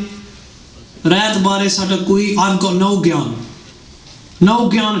बारे रहत बारे साडा कोई, I've got no gyan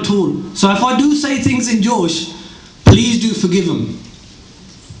at all. So if I do say things in Josh, please do forgive him.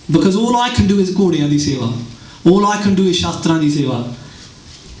 Because all I can do is Gaudiya di seva. All I can do is Shastra di seva.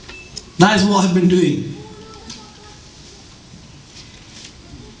 That is what I've been doing.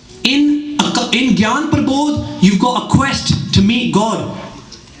 In Gyan Prabodh, you've got a quest to meet God.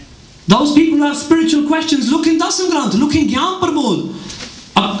 Those people who have spiritual questions, look in Dasam Granth, look in Gyan Prabodh.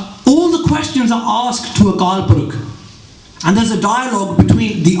 All the questions are asked to a Akal Purukh. And there's a dialogue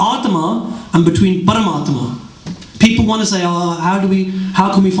between the Atma and between Paramatma. People want to say, oh, how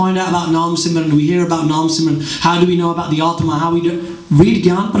can we find out about Naam Simran? We hear about Naam Simran. How do we know about the Atma? How we do? Read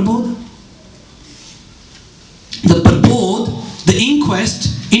Gyan Prabodh. The Prabodh, the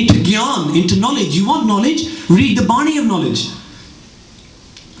inquest into Gyan, into knowledge. You want knowledge? Read the Bani of knowledge.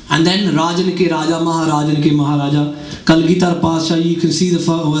 And then Rajan ke Raja, Maharajan ke Maharaja, Kalgitar Pasha, you can see the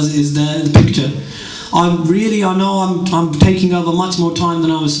photo is there, the picture. I know I'm taking over much more time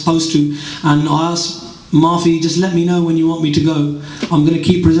than I was supposed to. And I asked Mafi, just let me know when you want me to go. I'm going to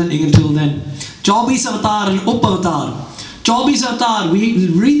keep presenting until then. 24 avatar and up avatar. 24 avatar, we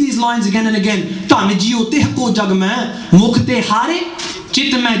read these lines again and again. Dhan jiyo teh ko jag mein, mukh te hare,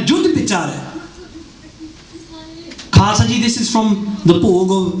 chit mein jud bichare. Khalsa ji, this is from the Bhog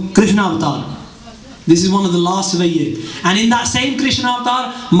of Krishna avatar. This is one of the last of a year. And in that same Krishna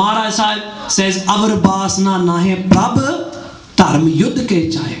avatar, Maharaj Sahib says, Avar basna nahe prabh, dharm yudh ke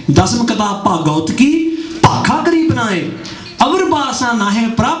chahe. Dasam kata bhagat ki, Pakha kari banaye. Avar basna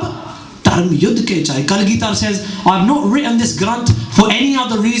nahe prabh, dharm yudh ke chahe. Kalgitar says, I have not written this Granth for any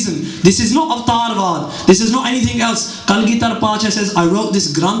other reason. This is not Avatarvad. This is not anything else. Kalgitar Pacha says, I wrote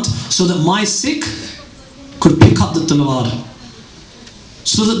this Granth so that my Sikh could pick up the talwar.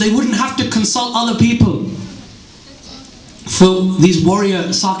 So that they wouldn't have to consult other people for these warrior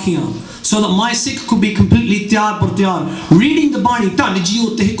Sakhiyan. So that my Sikh could be completely tiyar par tiyar. Reading the Bani, Dhan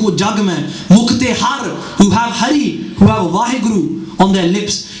jiyo teh ko jag mein, mukh te har, who have Hari, who have Vaheguru on their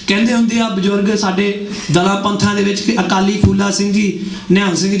lips. ਕਹਿੰਦੇ ਹੁੰਦੇ ਆ ਬਜ਼ੁਰਗ ਸਾਡੇ ਦਲਾ ਪੰਥਾਂ ਦੇ ਵਿੱਚ ਕਿ ਅਕਾਲੀ ਫੂਲਾ ਸਿੰਘ ਜੀ,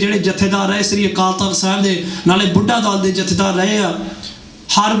 ਨਿਹੰਗ ਸਿੰਘ ਜਿਹੜੇ ਜਥੇਦਾਰ ਰਹੇ ਸ੍ਰੀ ਅਕਾਲ ਤਖਤ ਸਾਹਿਬ ਦੇ, ਨਾਲੇ ਬੁੱਢਾ ਦਲ ਦੇ ਜਥੇਦਾਰ ਰਹੇ ਆ,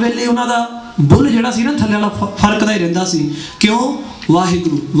 ਹਰ ਵੇਲੇ ਉਹਨਾਂ ਦਾ ਬੁੱਲ ਜਿਹੜਾ ਸੀ ਨਾ ਥੱਲੇ ਵਾਲਾ ਫਰਕਦਾ ਹੀ ਰਹਿੰਦਾ ਸੀ. ਕਿਉਂ?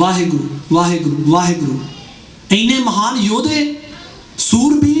 ਵਾਹਿਗੁਰੂ ਵਾਹਿਗੁਰੂ ਵਾਹਿਗੁਰੂ ਵਾਹਿਗੁਰੂ. इन्ने महान योधे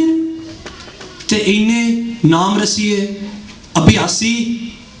सूरबीर ते इन्ने नाम रसीए अभ्यासी,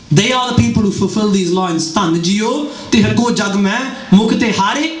 they are the people who fulfill these lines. धन जियो ते हको जग में मुख ते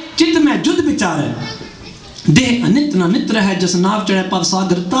हारे, चित में जुद विचारे, देह अनित न नित रहे, जस नाव चढ़े पर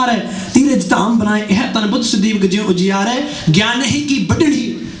सागर तारे, तीरज धाम बनाए यह तन बुद्ध सुदीप गजियो उजियारे, ज्ञान ही की बडड़ी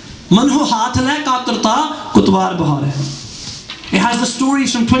मन हो हाथ ले कातरता कुतवार बहारे. It has the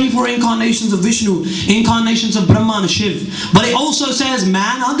stories from 24 incarnations of Vishnu, incarnations of Brahma and Shiv. But it also says,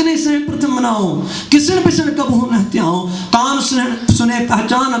 man agne se pratham manao, kisan pisan kabhu na tyao, kaan sune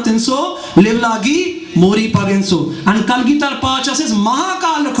pehchan atinso, liv lagi mori pagenso. And Kalgitar Pacha says,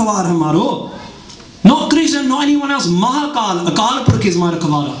 Mahakal rakhwar hamaro. Not Krishna, not anyone else. Mahakal, Akal Purkh is my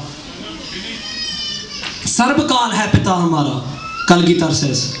rakhwara. Sarvakal hai pita hamara, Kalgitar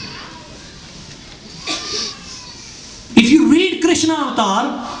says. If you read Krishna Avatar,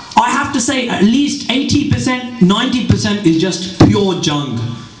 I have to say at least 80%, 90% is just pure jung,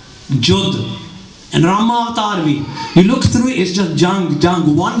 jud. And Rama Avatar bhi, you look through it, it's just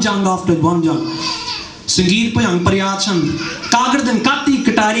jung, one jung after one jung. Sangeet Payang Paryachand, Kagardan Kati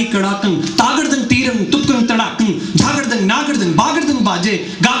Katari Kadakang, Tagardan Tiram Tukang Tadakang, Jagardan Nagardan, Bagardan Baje,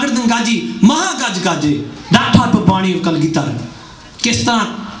 Gagardan Gaji, Mahagaj Gaje. That type of Bani of Kalgitar. किस तरह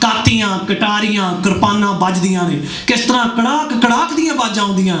कातियां कटारियां कृपाना बजदियां ने, किस तरह कड़ाक कड़ाक दियां बाजां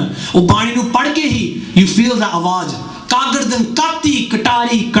आउंदियां, वो बाणी नूं पढ़ के ही यू फील द आवाज. कागड़दन काती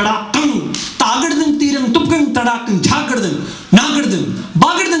कटारी कड़ाकं, तागड़दन तीरं तुपकं तड़ाकं, झागड़दन नागड़दन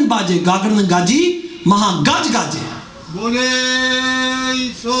बागड़दन बाजे, गागड़दन गाजी महा गाज गाजे. बोले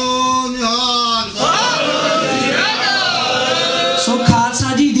सो निहाल. So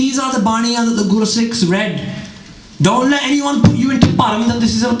Khalsa ji, these are the Baniyas that the Guru Sikhs read. Don't let anyone put you into param that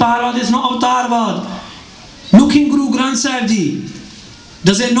this is Avatarvad. It's not Avatarvad. Look in Guru Granth Sahib ji.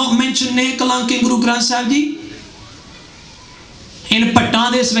 Does it not mention Neh Kalank in Guru Granth Sahib ji? In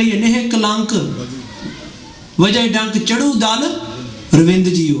Pattan des Vaye Neh Kalank Vajay Dank Chadu Dal Ravind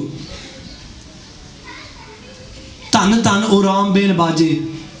Jiyo. Tan Tan Oram Ben Baje,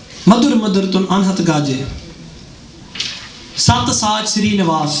 Madur Madur Tun Anhat Gaje, Sat Saj Sri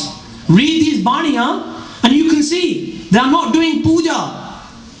Nivas. Read these Baniya and you can see they are not doing puja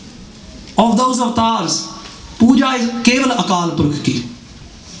of those avatars. Puja is keval Akal Purkh ki.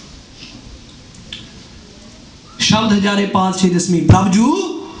 Shabd Hajare Paad Shedasmi,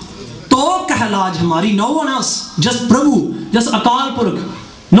 Prabhu to kahlaj hamari, no one else, just Prabhu, just Akal Purkh.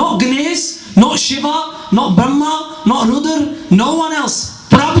 Not Ganesh, not Shiva, not Brahma, not Rudra, no one else.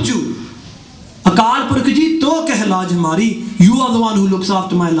 Prabhu Akal Purkh ji to kahlaj hamari, you are the one who looks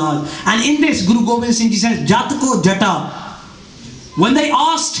after my lodge. And in this Guru Gobind Singh ji says Jat ko jata. When they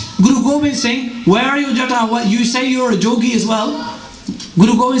asked Guru Gobind Singh, where are you jata? What, you say you're a yogi as well?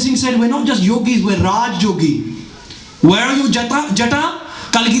 Guru Gobind Singh said, we're not just yogis, we're Raj Yogi. Where are you jata? Jata?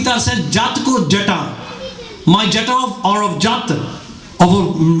 Kalgitar says Jat ko jata. My jata are of jat, of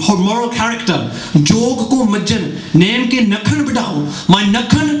moral character. Jog ko majjan, name ke nakhan bidao. My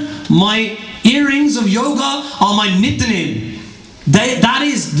nakhan, my earrings of yoga are my nitnem. That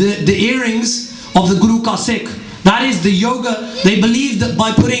is the earrings of the Guru Ka Sikh. That is the yoga. They believe that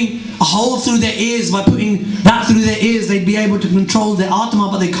by putting a hole through their ears, by putting that through their ears, they'd be able to control their Atma,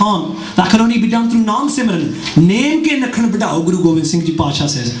 but they can't. That can only be done through Naam Simran. Name ke nakhan bidao, Guru Gobind Singh Ji Pasha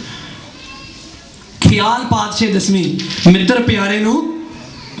says. Khiyal Padshe Dasmi, Mitra Pyare nu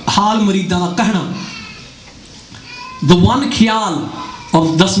Hal Muridan da Kahna. The one khiyal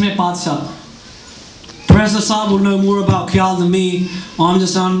of Dasme Padsha. Professor Sahib will know more about Khyal than me. I'm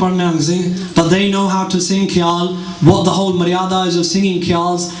just unparnang, but they know how to sing Khyal, what the whole Maryada is of singing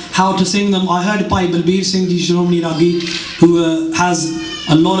Khyals, how to sing them. I heard Bhai Balbir Singh Ji Shromani Ragi, who has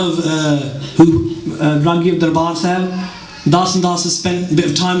a lot of Ragi of Darbar Sahib. Das and Das has spent a bit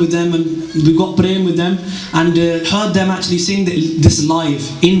of time with them, and we got praying with them, and heard them actually sing this live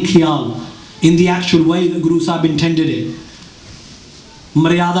in Khyal, in the actual way that Guru Sahib intended it.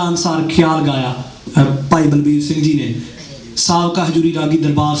 Maryada Ansar Khyal Gaya. Bhai Balbir Singh ji ne Sahib ka Hajuri Ragi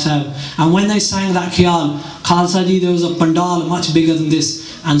Darbar Sahib, and when they sang that Khyal, Khalsa ji, there was a pandal much bigger than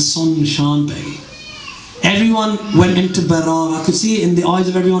this, and Son Shan Pegi. Everyone went into Bairag. I could see it in the eyes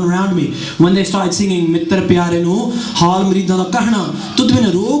of everyone around me when they started singing Mitra Pyare nu Hal Muridan da Kahna, Tud bin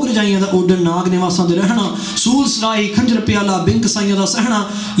Rog Rajaiyan da Odan Nag Nivasan de Rahna, Sool Sarai Khanjar Pyala Bink Saiyan da Sahna,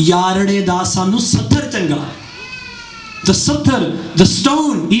 Yarade da Sanu Sathar Changa. The sathar, the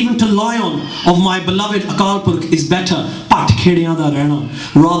stone, even to lie on, of my beloved Akal Purkh is better, rather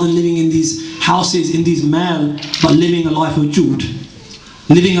than living in these houses, in these mahal, but living a life of jood.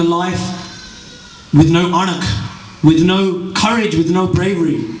 Living a life with no anak, with no courage, with no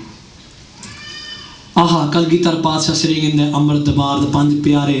bravery. Khyal Padshe Dasmi, Mitra Pyare nu Hal Muridan da Kahna, Tud bin Rog Rajaiyan da Odan Nag Nivasan de Rahna, Sool Sarai Khanjar Pyala Bink Saiyan da Sahna, Yarade da Sanu Sathar Changa. The stone, even to lie on, of my beloved Akal Purkh is better, rather than living in these houses, in these mahal, but living a life with no anak, with no courage, with no bravery. Aha, Kalgitar Pacha sitting in the Amrit Dabar, the Panj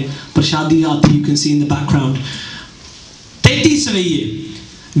Pyare, Prashadi Hathi, you can see in the background. 33 Savaiye.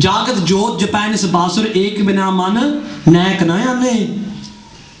 Jagat Jot, Japan is a Basur, Ek Bina Man, Nak Nayane.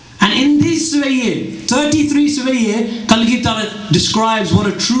 And in this Savaiye, 33 Savaiye, Kalgitar describes what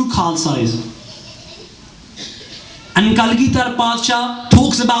a true Khalsa is. And Kalgitar Pacha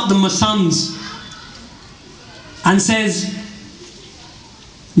talks about the Masans and says,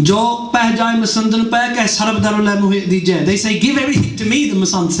 Jo peh jaye masandan peh keh sarabdarullah muhe dije. They say, give everything to me, the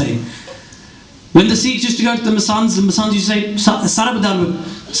Masans say. When the Sikhs used to go to the Masans used to say, Sarabdar.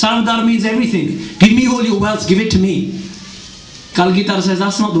 Sarabdar means everything. Give me all your wealth, give it to me. Kalgitar says,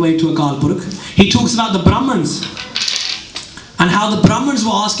 that's not the way to a Kalpurk. He talks about the Brahmins and how the Brahmins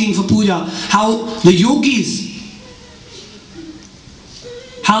were asking for puja, how the yogis,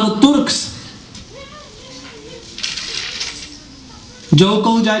 how the Turks, Jo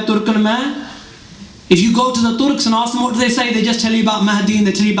ko jai Turkan mein. If you go to the Turks and ask them what do they say, they just tell you about Mahdi and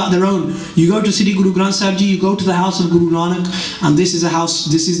they tell you about their own. You go to Sri Guru Granth Sahib Ji, you go to the house of Guru Nanak, and this is a house,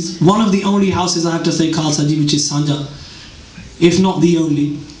 this is one of the only houses I have to say Khalsa Ji, which is Sanja, if not the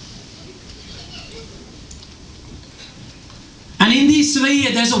only. And in this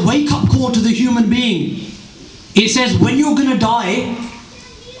Savaiya, there's a wake-up call to the human being. It says, when you're going to die,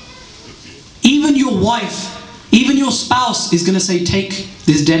 even your wife, even your spouse is going to say, take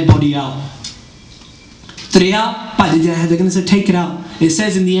this dead body out. They're going to say, take it out. It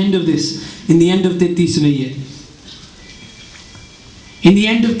says in the end of this, in the end of 33 Savaiye. In the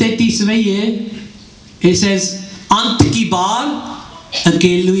end of 33 Savaiye, it says, Ant ki baar,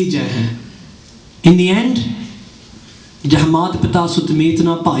 akelu hi jai hai. In the end, Jahmat pita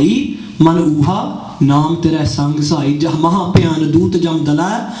sutmeetna pai, man uha, नाम तेरा संग साई जह महा प्यान दूत जम दला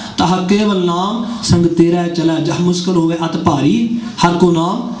तह केवल नाम संग तेरा चला जह मुश्किल होवे अत भारी हर को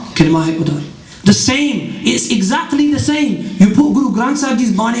नाम खिरमा है उधार. The same, it's exactly the same. You put Guru Granth Sahib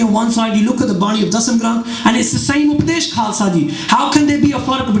Ji's Bani on one side, you look at the Bani of Dasam Granth, and it's the same Upadesh Khalsa Ji. How can there be a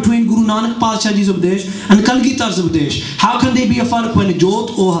farq between Guru Nanak Pasha Ji's Upadesh and Kalgitar's Upadesh? How can there be a farq when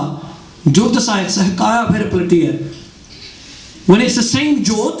Jot Oha, Jot Sahib Sahkaya Phir Palti hai? When it's the same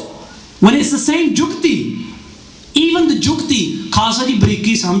Jot, when it's the same Jukti, even the Jukti, Khalsa Ji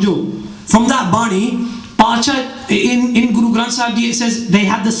Bariki Samjo, from that Bani, Pacha in Guru Granth Sahib Ji, it says they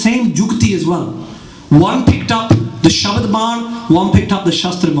had the same Jukti as well. One picked up the Shabad Ban, one picked up the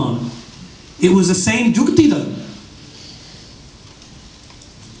Shastra Ban. It was the same Jukti though.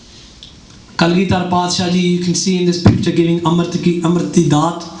 Kalgitar Padshah Ji, you can see in this picture giving Amrti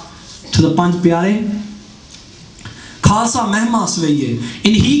Daat to the Panj Pyare. खासा महमा सवैये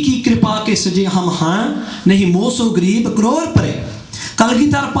इन्हीं की कृपा के सजे हम हैं नहीं moso गरीब करोड़ परे.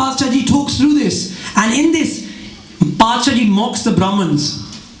 Kalgitar Pacha Ji talks through this, and in this Pacha Ji mocks the Brahmins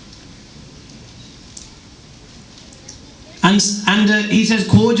and he says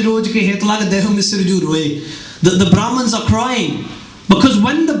khoj roj ke het lag deho misr ju roye. The Brahmins are crying because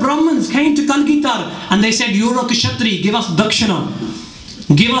when the Brahmins came to Kalgitar and they said, you're a Kshatri, give us dakshina,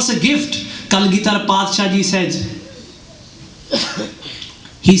 give us a gift, Kalgitar Pacha Ji said,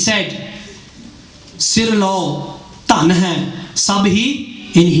 he said, sir lao tan hai sab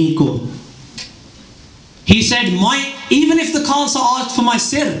hi inhi ko. He said, even if the Khalsa asked for my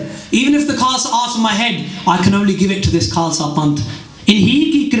sir, even if the Khalsa asked for my head, I can only give it to this Khalsa Panth.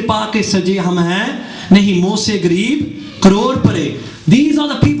 Inhi ki kripa ke saje hum hain nahi moh se gareeb crore pare. These are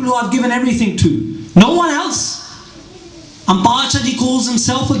the people who I've given everything to, no one else. And Pacha Ji calls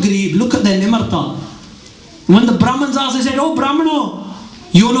himself a gareeb. Look at their nimarta. When the Brahmins asked, they said, oh Brahmano,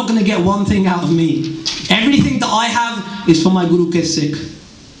 you're not going to get one thing out of me. Everything that I have is for my Guru ke Sikh.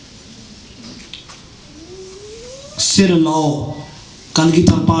 Sir law.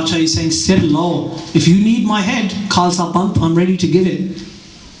 Kalgitar Pacha is saying, sir law. If you need my head, Khalsa Panth, I'm ready to give it.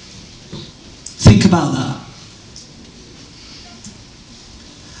 Think about that.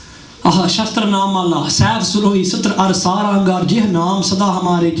 आहा शस्त्र नाम अल्लाह सैफ सुरोही सत्र अर सारा अंगार जिह नाम सदा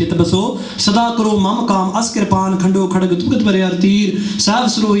हमारे चित बसो सदा करो मम काम अस कृपान खंडो खड़ग तुगत बरे अर तीर सैफ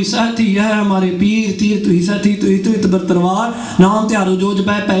सुरोही सहती यह हमारे पीर तीर तु ही सहती तु ही तबर तरवार नाम त्यारो जोज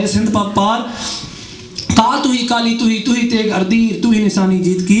पै पै सिंध पार काल तु ही काली तु ही तेग अर्दीर तु ही निशानी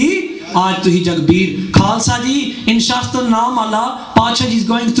जीत की आज तु ही Jagbir. Khalsa Ji in Shastra Naam Allah, Pacha Ji is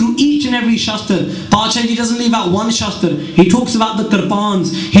going through each and every Shastra. Pacha Ji doesn't leave out one Shastra. He talks about the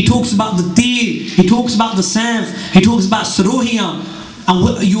Kirpans, he talks about the Tir, he talks about the Sanf, he talks about Sarohiyan.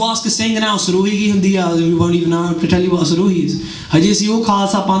 And you ask a singer now, Sarohi ki hundi hai, we won't even know to tell you what Sarohi is. Haji si wo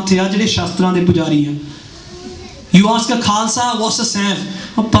Khalsa Panth hai jehde Shastran de pujari hain. You ask a Khalsa, what's a Sanf?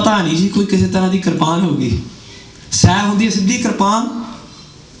 Pata nahi ji, koi kisi tarah di Kirpan hogi. Sanf hundi hai siddhi Kirpan.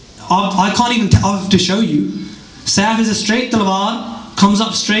 I can't even tell, I have to show you. Sahib is a straight talwar, comes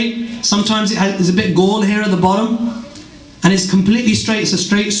up straight. Sometimes there's a bit gold here at the bottom. And it's completely straight, it's a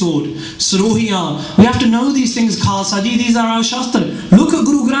straight sword. Sarohiyan. We have to know these things, Khalsa Ji. These are our Shastra. Look at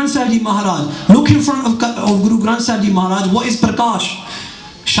Guru Granth Sahib Ji Maharaj. Look in front of Guru Granth Sahib Ji Maharaj. What is Prakash?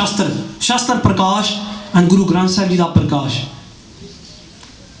 Shastra. Shastra Prakash and Guru Granth Sahib Ji da Prakash.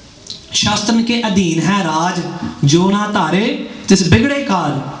 Shastran ke adheen hai Raj. Jo na tare, tis bigde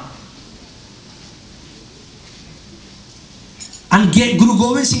kaaj. And Guru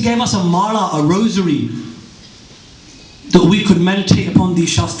Gobind Singh gave us a mala, a rosary, that we could meditate upon these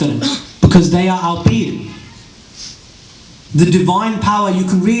Shastra, because they are our peer. The divine power, you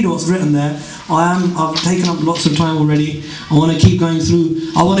can read what's written there. I've taken up lots of time already. I want to keep going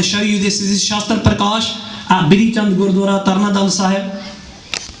through. I want to show you this. This is Shastra Prakash at Biri Chand Gurdwara, Tarnadal Sahib.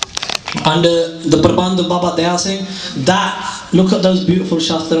 And the Prabandh of Baba Daya Singh. That, look at those beautiful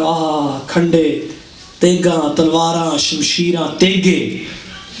Shastra. Khande, Tega, Talwara, Shamshira, Tege.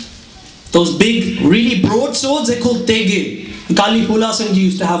 Those big, really broad swords, they're called Tege. Kali Pula Singh Ji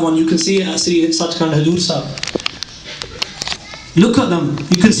used to have one. You can see it at Sri Sachkhand Hajur Sahib. Look at them.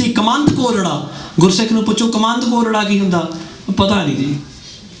 You can see Kamand Korada. Gursekh nu pucho Kamand Korada ki hunda. Pata nahi ji.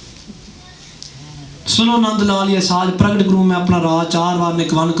 Suno Nand Lal ye saaj Pragat Guru mein apna raaj 4 baar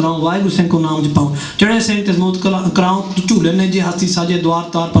nikwan karaun. Waheguru Singh ko naam japaun. Chade Singh tismoot karaun. Chule ne ji hasti saje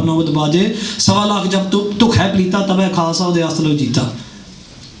dwar tar par novat baje. Sawa lakh jab tuk hai plita tab hai Khalsa ude aslo jeeta.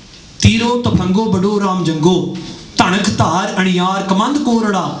 Tiro Tapango Bado Ram Jango Tanak Tar Aniyar Kamand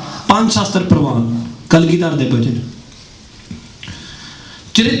Korada Panch Shastra Pravan Kalgidar de Bhajan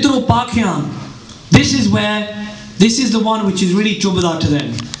Charitro Pakhyan. This is the one which is really Chubada to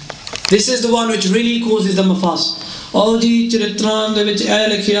them. This is the one which really causes them a fuss. Oh ji Charitran de vich eh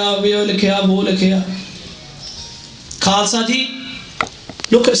likhya, wo likhya, wo likhya. Khalsa ji,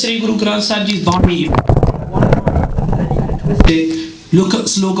 look at Sri Guru Granth Sahib Ji's Bani. Look at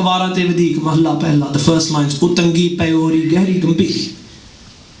Slokavara Tevadik Mahla Pehla, the first lines. Utangi Payori Gehri Gambhir.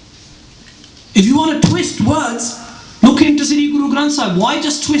 If you want to twist words, look into Sri Guru Granth Sahib. Why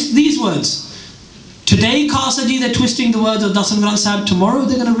just twist these words? Today, Khalsa Ji, they're twisting the words of Dasam Granth Sahib. Tomorrow,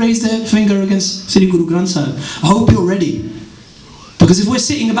 they're going to raise their finger against Sri Guru Granth Sahib. I hope you're ready. Because if we're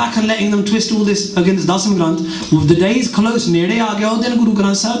sitting back and letting them twist all this against Dasam Granth, well, the day is close. Nede aa gaya, then Guru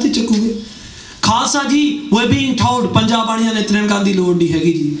Granth Sahib te chakuge. Khalsa Ji, we're being told Punjabaniya ne Trin Gandhi lord nahi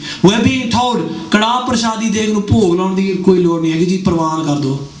hegi ji. We're being told Kada Prashadi Deg nu bhog laun di koi lord nahi hegi ji, parwan kar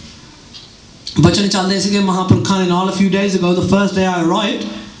do. Bachan chalde sige Mahapurkhan and all a few days ago, the first day I arrived.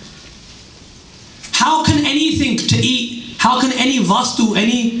 How can anything to eat, how can any vastu,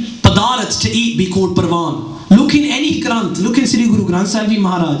 any padarth to eat be called parwan? Look in any Granth, look in Sri Guru Granth Sahib Ji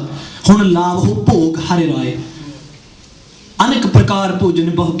Maharaj. Hun lav ho bhog hare rai. अनेक प्रकार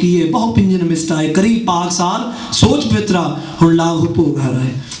भोजन बहु किए बहु पिंजन मिष्टाए करीब पाक साल सोच पितरा हुन लाभ भोग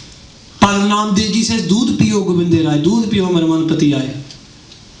हराए. Padre Nanak Dev Ji says दूध पियो गोविंदे राय, दूध पियो मेरे मन पति आए.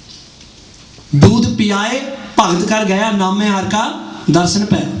 दूध पियाए भगत कर गया नामे हर का दर्शन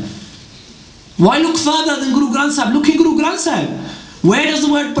पे. Why look further than Guru Granth Sahib? Look in Guru Granth Sahib. Where does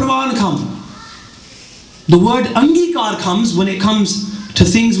the word parvan come? The word angikar comes when it comes to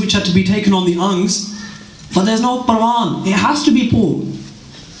things which are to be taken on the angs. But there's no parvan. It has to be pork.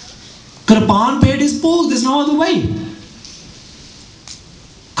 Kirpan paid is pork. There's no other way.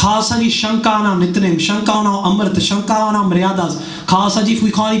 Khalsa Ji Shankana Nitnem, Shankana Amrit, Shankana Maryadas. Khalsa Ji, if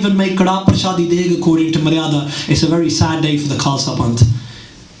we can't even make Kada Prashadi Deg according to Maryada, it's a very sad day for the Khalsa Panth.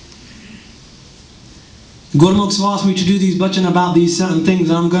 Gurmukhs asked me to do these bachan about these certain things,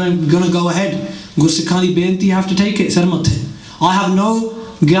 and I'm gonna go ahead. Gursikhani Benti, you have to take it. I have no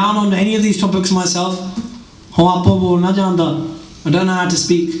gyan on any of these topics myself. I don't know how to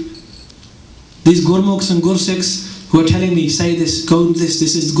speak. These Gurmukhs and Gursikhs who are telling me, say this, go this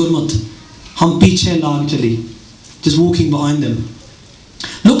is Gurmat. Hum piche lag chali. Just walking behind them.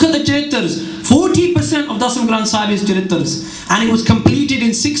 Look at the Charitars. 40% of Dasam Granth Sahib is Charitars. And it was completed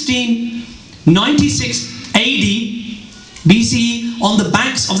in 1696 AD BCE on the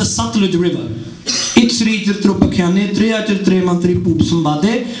banks of the Satluj River. Itsri Chitru Pakhyane, Triya Chitre Mantri Poop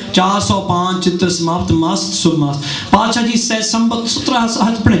Sambade, 405 Chitra Samapt Mast Surmas. Pacha Ji says Sambat Sutra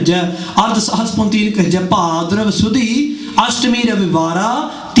Sahat Praja, Ardha Sahas Pontin Kajapa, Drav Sudhi, Ashtami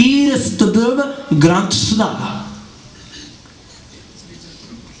Ravivara, Tir Studav Granth Sudaka.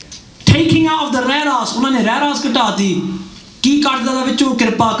 Taking out of the raras, Unane raras Katati. Ki Karda Vichu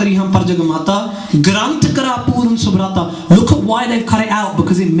Kirpa Kariham Parjagamata, Granth Kara Puran Subrata. Look at why they've cut it out,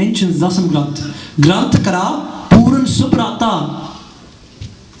 because it mentions Dasam Granth. Granth Kara Puran Subrata.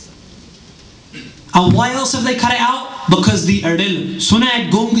 And why else have they cut it out? Because the Erdil Sunat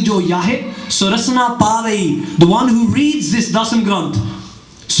Gong jo yahit so rasna pavei. The one who reads this Dasam Granth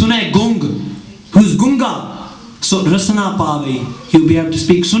sunay gung, who's gunga so rasna pavei, he'll be able to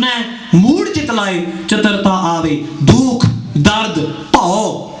speak. Sunay mood chitlai chatarta ave, dukh dard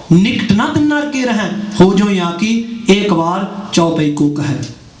pao nikt na dinnar ke rahe ho jo yaki ek baar chaupai ko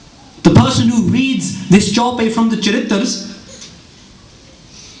kahe. The person who reads this chaupai from the Charitras,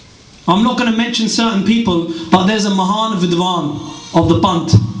 I'm not going to mention certain people, but there's a Mahan Vidwan of the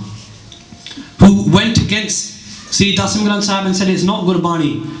Panth who went against Sri Dasam Granth Sahib and said it's not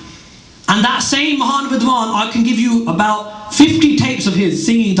Gurbani. And that same Mahan Vidwan, I can give you about 50 tapes of his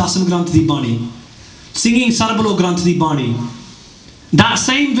singing Dasam Granth Di Bani, singing Sarbalo Granth Di Bani. That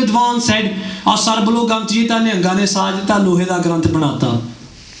same Vidwan said, "Aur Sarbalo Granth Jita ne gane sajita lohe da Granth banata."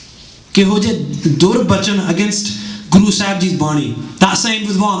 Ke ho je dur bachan against Guru Sahib Ji's Bani. That same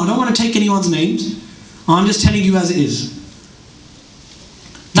Vidwan, I don't want to take anyone's names, I'm just telling you as it is.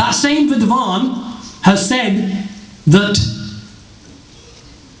 That same Vidwan has said that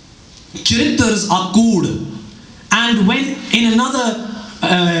Charitras are good. And when in another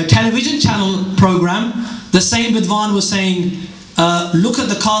television channel program, the same Vidwan was saying, look at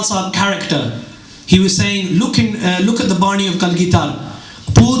the Khalsa character. He was saying, look at the Bani of Kalgitar.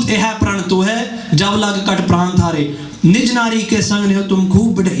 पूत एह प्राण तो है जब लाग cut प्राण थारे निज नारी के संग ने तुम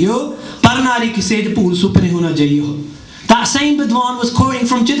खूब बढ़ियो पर नारी की सेज भूल सुपने होना चाहिए. That same Vidwan was quoting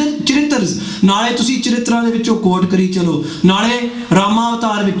from Charitras. नाले तुसी चरित्रा दे विचों कोट करी चलो, नाले रामा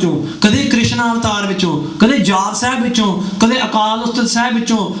अवतार विचों, कदे कृष्णा अवतार विचों, कदे जाप साहब विचों, कदे अकाल उस्ताद साहब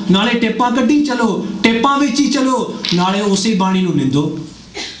विचों, नाले टेपा कड्डी चलो, टेपा विच ही चलो, नाले उसी बाणी नूं निंदो.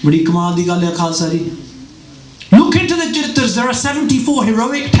 बड़ी कमाल दी गल है खालसा जी. Look into the Charitras. There are 74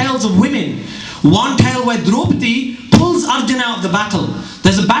 heroic tales of women. One tale where Draupadi pulls Arjuna out of the battle.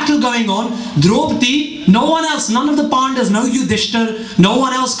 There's a battle going on. Draupadi, no one else, none of the Pandavas, no Yudhishthir, no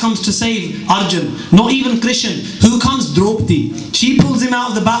one else comes to save Arjun, not even Krishna. Who comes? Draupadi. She pulls him out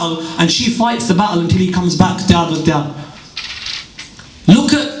of the battle and she fights the battle until he comes back.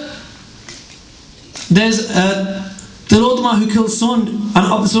 Look at, there's Tirotama who kills son,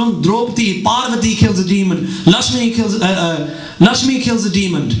 and of the son Draupadi, Parvati kills a demon, Lakshmi kills a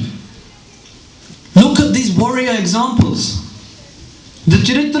demon. Look at these warrior examples. The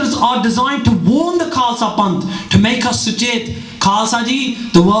Charitras are designed to warn the Khalsa Panth, to make us suchet. Khalsa ji,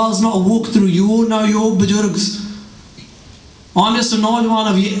 the world's not a walkthrough. You all know your bujurgs. I'm just a Naujawan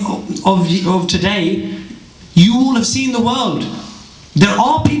of today. You all have seen the world. There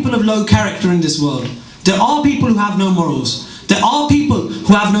are people of low character in this world. There are people who have no morals. There are people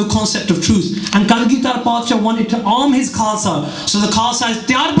who have no concept of truth. And Kalgitar Pacha wanted to arm his Khalsa. So the Khalsa is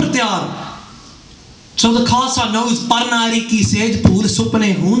tyar par tyar. So the Khalsa knows Parnari ki sej poor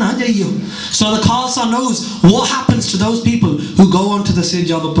supne hona jaiyo. So the Khalsa knows what happens to those people who go on to the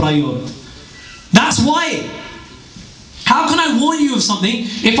sej of a prayor. That's why. How can I warn you of something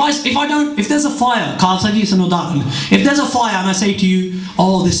if there's a fire, Khalsa ji is an udaharan. If there's a fire and I say to you,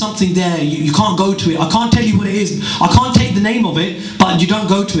 oh, there's something there, you can't go to it, I can't tell you what it is, I can't take the name of it, but you don't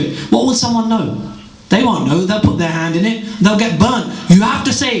go to it, what will someone know? They won't know. They'll put their hand in it, they'll get burnt. You have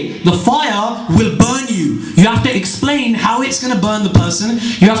to say, the fire will burn you. You have to explain how it's going to burn the person.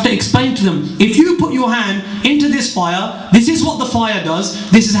 You have to explain to them, if you put your hand into this fire, this is what the fire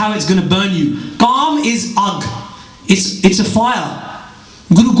does, this is how it's going to burn you. Kaam is ag. It's a fire.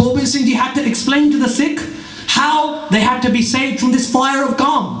 Guru Gobind Singh Ji had to explain to the Sikh how they had to be saved from this fire of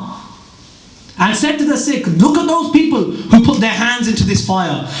Kaam. And said to the Sikh, look at those people who put their hands into this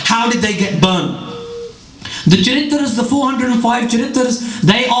fire. How did they get burned? The Charitras, the 405 Charitras,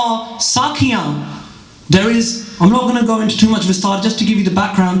 they are Sakhiyan. There is, I'm not going to go into too much vistar, just to give you the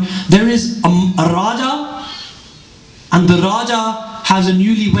background. There is a Raja, and the Raja has a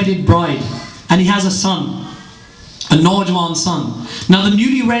newly wedded bride, and he has a son. A Naujawan son. Now the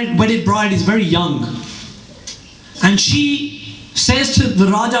newly wedded bride is very young, and she says to the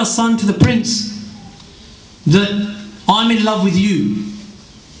Raja's son, to the prince, that I'm in love with you.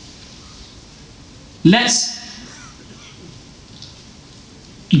 Let's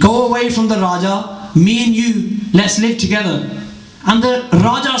go away from the Raja, me and you, let's live together. And the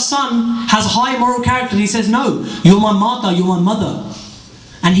Raja's son has high moral character. He says, no, you're my mata, you're my mother.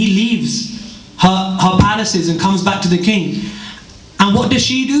 And he leaves her palaces and comes back to the king. And what does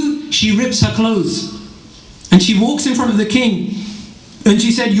she do? She rips her clothes and she walks in front of the king and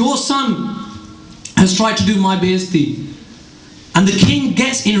she said, your son has tried to do my beizati. And the king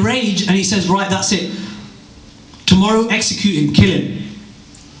gets enraged and he says, right, that's it, tomorrow execute him, kill him.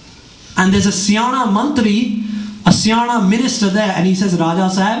 And there's a Siana Mantri, a Siana minister there, and he says, Raja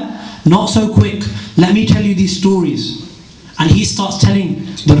Sahib, not so quick, let me tell you these stories. And he starts telling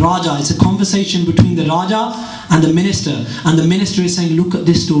the Raja, it's a conversation between the Raja and the minister. And the minister is saying, look at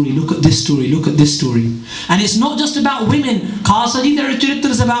this story, look at this story, look at this story. And it's not just about women. Khalsa ji, there are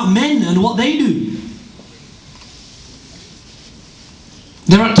charitras about men and what they do.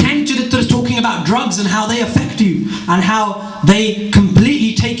 There are 10 charitras talking about drugs and how they affect you and how they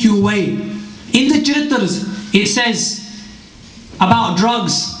completely take you away. In the charitras, it says about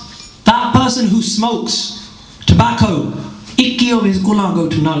drugs, that person who smokes tobacco, 21 of his kula go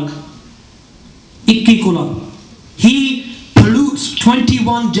to Nark. 21 kula. He pollutes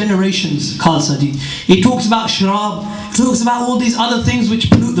 21 generations, Khalsa ji. It talks about sharab, it talks about all these other things which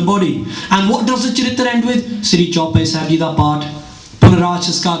pollute the body. And what does the charitra end with? Sri Chaupai Sahib ji da part.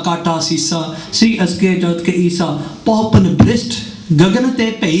 Punarachas ka kata sisa, Sri aske jat ke isa, Papan brist, gagan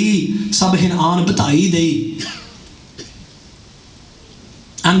te pei, sabhin aan batai dei.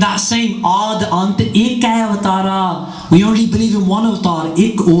 And that same Ad Ant Ek Avatara. We only believe in one avatar,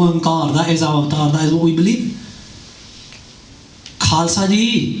 Ek Oankar. That is our avatar, that is what we believe. Khalsa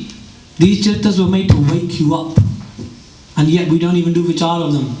ji, these charitas were made to wake you up. And yet we don't even do vichar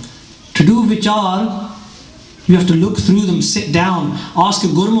of them. To do vichar, you have to look through them, sit down, ask a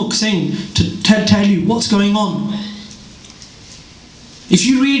Gurmukh Singh to tell you what's going on. If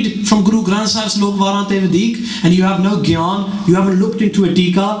you read from Guru Granth Sahib's Lokvaran te Vadik and you have no gyan, you haven't looked into a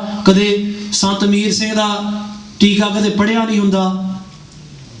tika, kade Sant Amir Singh da tika kade padya nahi hunda,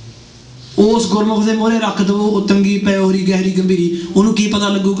 ਉਸ ਗੁਰਮੁਖ ਦੇ ਮੋਹਰੇ ਰੱਖ ਦੋ, ਉਹ ਤੰਗੀ ਪੈ ਹੋਰੀ ਗਹਿਰੀ ਗੰਭੀਰੀ, ਉਹਨੂੰ ਕੀ ਪਤਾ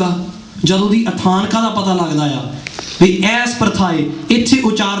ਲੱਗੂਗਾ? ਜਦੋਂ ਦੀ ਅਥਾਨਕਾ ਦਾ ਪਤਾ ਲੱਗਦਾ ਆ ਵੀ ਐਸ ਪ੍ਰਥਾਏ ਇੱਥੇ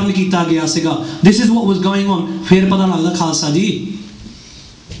ਉਚਾਰਨ ਕੀਤਾ ਗਿਆ ਸੀਗਾ, this is what was going on, ਫਿਰ ਪਤਾ ਲੱਗਦਾ ਖਾਲਸਾ ਜੀ।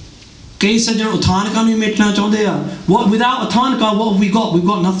 ਕਈ ਸੱਜਣ ਉਥਾਨਕਾ ਨੂੰ ਮਿਟਣਾ ਚਾਹੁੰਦੇ ਆ। What without ਅਥਾਨਕਾ, what have we got? We've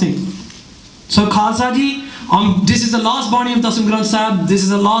got nothing. So Khalsa ji, this is the last Bani of Dasam Granth Sahib. This is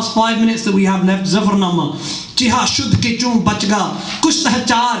the last 5 minutes that we have left. Zafarnama. Chiha shudh ke chum bachga, kuch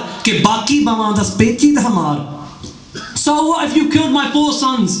tahchar ke baki bama das pechi dhamar. So what if you killed my 4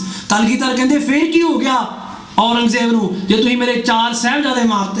 sons? Kalgitar kende fir ki ho gaya Aurangzeb nu je tuhi mere 4 sahibzade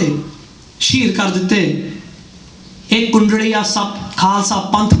maarte, sheer kar ditte. Ek kundaliya sap Khalsa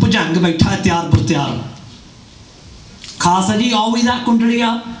panth bhujang baitha hai tyar par tyar. Khalsa ji, always that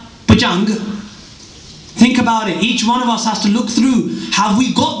kundaliya bhujang. Think about it. Each one of us has to look through. Have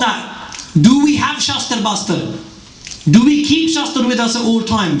we got that? Do we have Shastra Bastar? Do we keep Shastra with us at all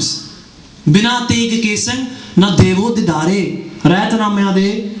times? Bina teg kesan na devo didare. Raitnamya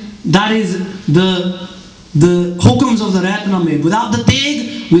de. That is the hukums of the Raitnamya. Without the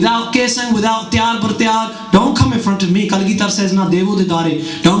teg, without kesan, without tyar par tyar, don't come in front of me. Kalgitar says na devo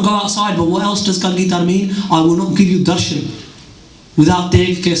didare. Don't go outside. But what else does Kalgitar mean? I will not give you darshan without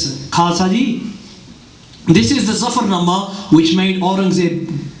teg kesan. Khalsa ji, this is the Zafarnama which made Aurangzeb,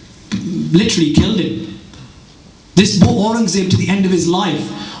 literally killed him. This brought Aurangzeb to the end of his life.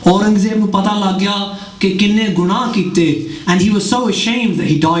 Aurangzeb nu pata lag gaya ke kinne gunah kite, and he was so ashamed that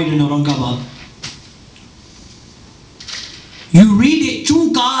he died in Aurangabad. You read it,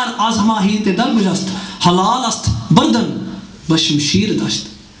 Chunkar azmahi te dalbujast, halal ast bardan, bashmshir dasht.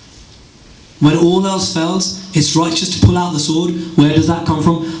 When all else fails, it's righteous to pull out the sword. Where does that come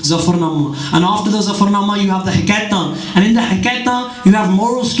from? Zafarnama. And after the Zafarnama, you have the Hikayatan. And in the Hikayatan, you have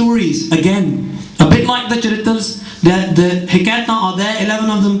moral stories. Again, a bit like the Charitras, the Hikayatan are there, 11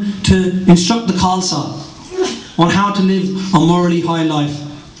 of them, to instruct the Khalsa on how to live a morally high life.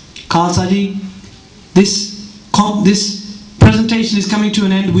 Khalsa ji, this presentation is coming to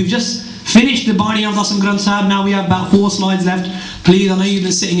an end. We've just finished the Bani of Dasam Granth Sahib. Now we have about 4 slides left. Please, I know you've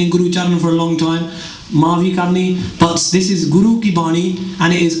been sitting in Guru Charan for a long time. Maavi karni, but this is Guru ki Bani,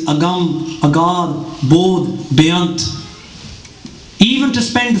 and it is Agam, Agad, Bodh, Beyant. Even to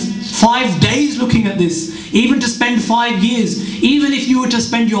spend 5 days looking at this, even to spend 5 years, even if you were to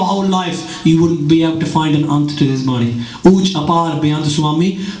spend your whole life, you wouldn't be able to find an ant to this Bani. Uch apar Beyant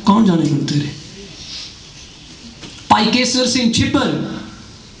Swami, kaun jane guntere. Bhai Kesar Singh Chipper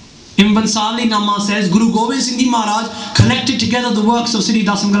in Bansali Nama says Guru Gobind Singh Ji Maharaj collected together the works of Sri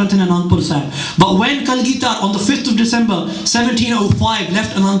Dasam Granth in Anandpur Sahib. But when Kalgitar on the 5th of December 1705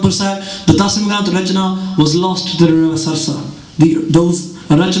 left Anandpur Sahib, the Dasam Granth Rachana was lost to the river Sarsa. Those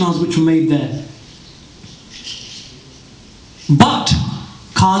Rachanas which were made there. But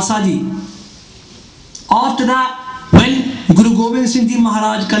Khalsa ji, after that, when Guru Gobind Singh Ji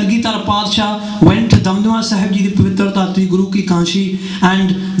Maharaj Kalgitar Padshah went to Damdama Sahib Ji the Pavitra Tatvi Guru ki Kanshi,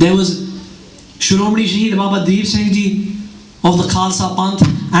 and there was Shiromani Shahid Baba Deep Singh Ji of the Khalsa Panth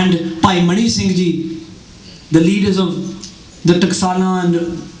and Bhai Mani Singh Ji, the leaders of the Taksala and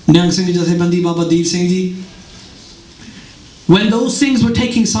Nyang Singh Jathebandi Baba Deep Singh Ji. when those things were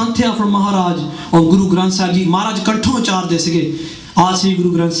taking Santhya from Maharaj of Guru Granth Sahib Ji, Maharaj kanthon ucharde sige, Aasri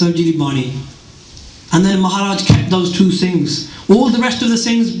Guru Granth Sahib Ji di Bani. And then Maharaj kept those 2 things. All the rest of the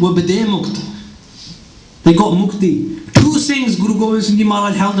things were Bide Mukt. They got Mukti. 2 things Guru Gobind Singh Ji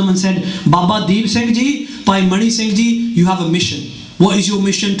Maharaj held them and said, Baba Deep Singh Ji, Bhai Mani Singh Ji, you have a mission. What is your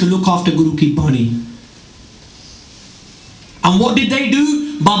mission? To look after Guru Ki Bani. And what did they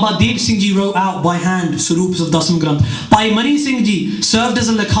do? Baba Deep Singh Ji wrote out by hand Sarups of Dasam Granth. Bhai Mani Singh Ji served as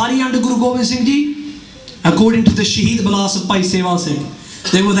a Lakhari under Guru Gobind Singh Ji, according to the Shaheed Balas of Bhai Sewa Singh.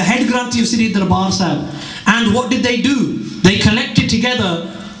 They were the head Granthi of Sri Darbar Sahib. And what did they do? They collected together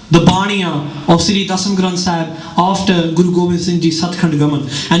the Baniya of Sri Dasam Granth Sahib after Guru Gobind Singh Ji Satkhand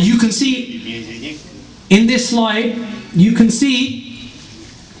Gaman. And you can see in this slide, you can see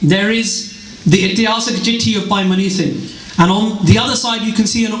there is the Itihasik Chitti of Bhai Mani Singh. And on the other side you can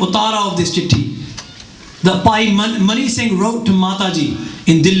see an Uttara of this Chitti that Bhai Mani Singh wrote to Mataji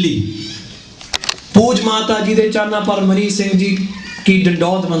in Delhi. Pooj Mataji de Charna par Mani Singh Ji ki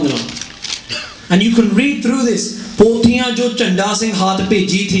Dandod Vandana. And you can read through this. Pothiyan jo Chanda Singh haath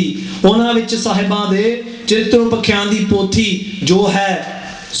bheji thi, ਉਹਨਾਂ ਵਿੱਚ ਸਾਹਿਬਾਂ ਦੇ ਚਰਿਤ੍ਰ ਪੱਖਿਆਂ ਦੀ ਪੋਥੀ ਜੋ ਹੈ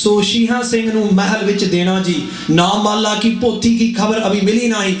ਸੋ ਸ਼ੀਹਾ ਸਿੰਘ ਨੂੰ ਮਹਿਲ ਵਿੱਚ ਦੇਣਾ ਜੀ ਨਾ ਮਾਲਾ ਕੀ ਪੋਥੀ ਕੀ ਖਬਰ ਅਭੀ ਮਿਲੀ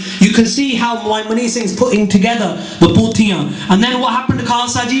ਨਹੀਂ. You can see how Bhai Mani Singh's putting together the pothiyan. And then what happened to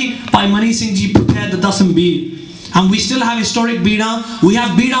Khalsa ji? Bhai Mani Singh ji prepared the Dasam Beed. And we still have historic Beeda. We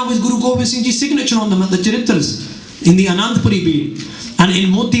have Beeda with Guru Gobind Singh Ji's signature on them at the Charitras in the Anandpuri Beed. And in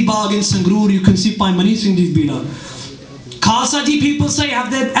Moti Bagh in Sangrur you can see Bhai Mani Singh Ji's Beeda. Khalsa ji people say, have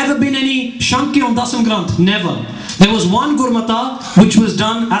there ever been any Shanki on Dasam Granth? Never. There was one Gurmata which was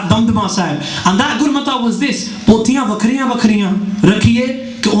done at Damdama Sahib. And that Gurmata was this. Pothiyan vakhriyan vakhriyan rakhiye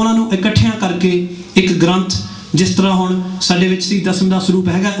ਕਿ ਉਹਨਾਂ ਨੂੰ ਇਕੱਠਿਆਂ ਕਰਕੇ ਇੱਕ ਗ੍ਰੰਥ ਜਿਸ ਤਰ੍ਹਾਂ ਹੁਣ ਸਾਡੇ ਵਿੱਚ ਸੀ ਦਸਮ ਦਾ ਸਰੂਪ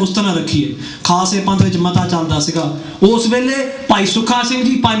ਹੈਗਾ ਉਸ ਤਰ੍ਹਾਂ ਰੱਖੀਏ. ਖਾਲਸੇ ਪੰਥ ਵਿੱਚ ਮਤਾ ਚੱਲਦਾ ਸੀਗਾ ਉਸ ਵੇਲੇ ਭਾਈ ਸੁੱਖਾ ਸਿੰਘ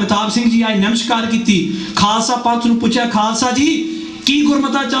ਜੀ ਭਾਈ ਮਹਿਤਾਬ ਸਿੰਘ ਜੀ ਆਏ ਨਮਸਕਾਰ ਕੀਤੀ ਖਾਲਸਾ ਪੰਥ ਨੂੰ ਪੁੱਛਿਆ ਖਾਲਸਾ ਜੀ ਕੀ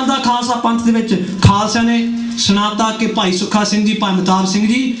ਗੁਰਮਤਾ ਚੱਲਦਾ ਖਾਲਸਾ ਪੰਥ ਦੇ ਵਿੱਚ ਖਾਲਸਾ ਨੇ ਸੁਣਾਤਾ ਕਿ ਭਾਈ ਸੁੱਖਾ ਸਿੰਘ ਜੀ ਭਾਈ ਮਹਿਤਾਬ ਸਿੰਘ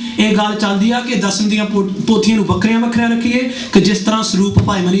ਜੀ ਇਹ ਗੱਲ ਚੱਲਦੀ ਆ ਕਿ ਦਸਮ ਦੀਆਂ ਪੋਥੀਆਂ ਨੂੰ ਵੱਖਰੀਆਂ ਵੱਖਰੀਆਂ ਰੱਖੀਏ ਕਿ ਜਿਸ ਤਰ੍ਹਾਂ ਸਰੂਪ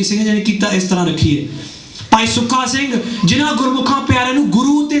ਭਾਈ ਮਨੀ ਸਿੰਘ ਜੀ ਨੇ ਕੀਤਾ ਇਸ ਤਰ੍ਹਾਂ ਰੱਖੀਏ. ਭਾਈ ਸੁੱਖਾ ਸਿੰਘ ਜਿਨ੍ਹਾਂ ਗੁਰਮੁਖਾਂ ਪਿਆਰਿਆਂ ਨੂੰ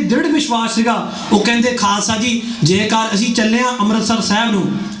ਗੁਰੂ ਤੇ ਦ੍ਰਿੜ ਵਿਸ਼ਵਾਸ ਸੀਗਾ ਉਹ ਕਹਿੰਦੇ ਖਾਲਸਾ ਜੀ ਜੇਕਰ ਅਸੀਂ ਚੱਲੇ ਆ ਅੰਮ੍ਰਿਤਸਰ ਸਾਹਿਬ ਨੂੰ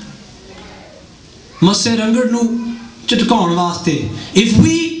ਮੱਸੇ ਰੰਗੜ ਨੂੰ ਝਟਕਾਉਣ ਵਾਸਤੇ if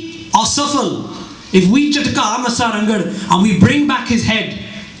we are sufal, if we ਝਟਕਾ Massa Rangar and we bring back his head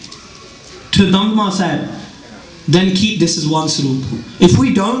to Damdama Sahib, then keep this as one sarup. If we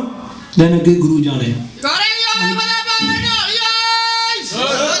don't, then a Guru Jane.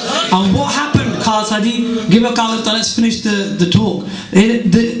 And what happened, Khalsa ji? Give a Kalata, let's finish the talk.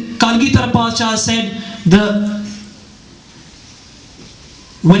 The Kalgitar Pasha said that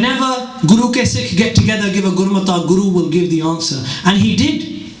whenever Guru ke Sikh get together, give a Gurmata, Guru will give the answer. And he did.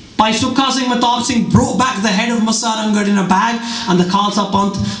 Bhai Sukha Singh Mehtab Singh brought back the head of Massa Rangad in a bag, and the Khalsa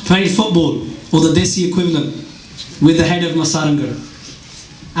Panth played football, or the Desi equivalent, with the head of Massa Rangad.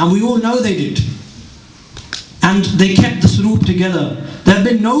 And we all know they did. And they kept the Sarup together. There have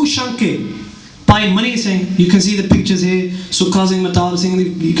been no Shanke. Bhai Mani Singh, you can see the pictures here, Sukha Singh Mehtab Singh,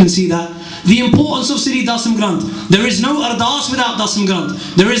 you can see that. The importance of Sri Dasam Granth. There is no Ardas without Dasam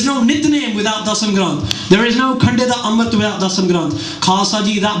Granth. There is no Nitnem without Dasam Granth. There is no Khandeda Amrit without Dasam Granth. Khalsa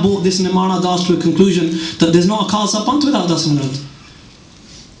ji, that brought this Nimana Das to a conclusion that there's not a Khalsa Panth without Dasam Granth.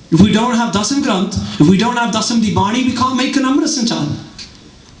 If we don't have Dasam Granth, if we don't have Dasam Dibani, we can't make an Amrit Sanchan.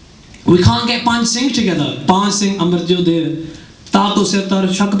 We can't get Panch Singh together. Panch Singh Amrit Jo Dev. Tato Sirtar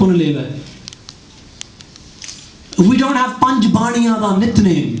Shakpun Leva. If we don't have Panch Baniya da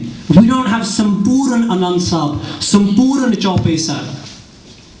Nitnem, if we don't have Sampuran Anand Sahib, Sampuran Chaupe Sahib,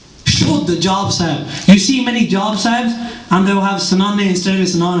 Shuddh Jab Sahib. You see many Jab Sahibs and they'll have Sanane instead of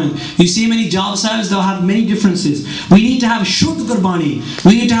Sanane. You see many Jab Sahibs, they'll have many differences. We need to have Shuddh Gurbani.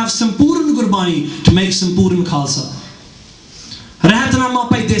 We need to have Sampuran Gurbani to make Sampuran Khalsa. Rahatnama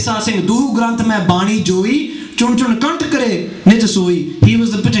Bhai Desa Singh, Duhu Granth Mein Bani Joi, Chun Chun Kant Kare Nit Soi. He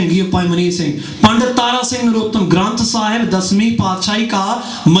was the Patangi of Bhai Mani Singh. Pandit Tara Singh Narottam Granth Sahib Dasmi Padshahi ka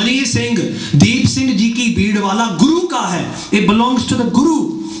Mani Singh Deep Singh ji ki beed wala Guru ka hai. It belongs to the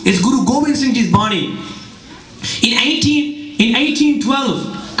Guru. It's Guru Gobind Singh Ji's Bani. In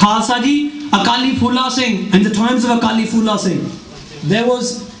 1812, Khalsa ji, Akali Phula Singh, in the times of Akali Phula Singh, there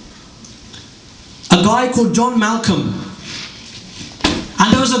was a guy called John Malcolm.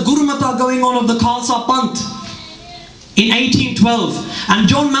 And there was a Gurumata going on of the Khalsa Panth in 1812. And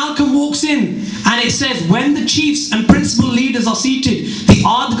John Malcolm walks in and it says, when the chiefs and principal leaders are seated, the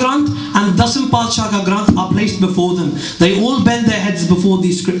Ad Granth and the Dasam Padshah ka Granth are placed before them. They all bend their heads before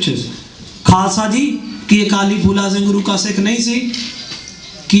these scriptures. Khalsa ji, कि अकाली फूला सिंह गुरु का सिख नहीं सी,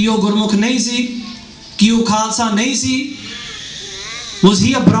 कि वो गुरमुख नहीं सी, कि वो खालसा नहीं सी? Was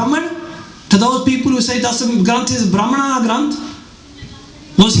he a Brahmin? To those people who say Dasam Granth is Brahmana Granth,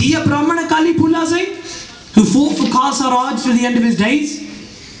 was he a Brahmin, Akali Phula Singh, who fought for Khalsa Raj till the end of his days?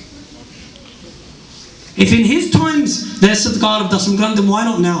 If in his times there's Sadkar of Dasam Granth, then why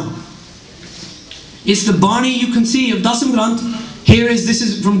not now? It's the Bani you can see of Dasam Granth. This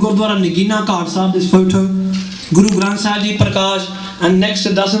is from Gurdwara Nagina Khat Sahib, this photo. Guru Granth Sahib Ji Prakash, and next to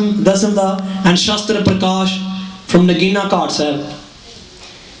Dasam Da and Shastra Prakash from Nagina Khat Sahib.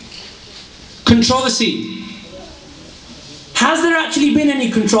 Controversy. Has there actually been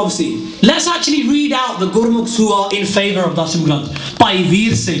any controversy? Let's actually read out the Gurmukhs who are in favour of Dasam Granth. Bhai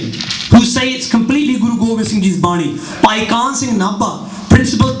Veer Singh, who say it's completely Guru Gobind Singh Ji's Bani. Bhai Khan Singh Nabha,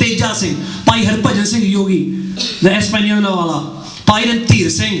 Principal Teja Singh. Bhai Harbhajan Singh Yogi, the Espanola wala. Bhai Rantir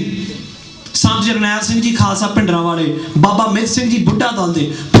Singh, Sant Jarnail Singh Ji Khalsa Pindrawale, Baba Mit Singh Ji Buddha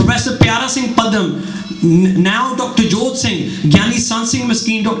Dalde, Professor Pyara Singh Padam, now Dr. Jodh Singh, Gyani Sant Singh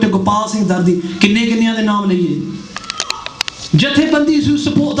Maskeen, Dr. Gopal Singh Dardi. Kinne kinniyan de naam laiye? Jathebandis who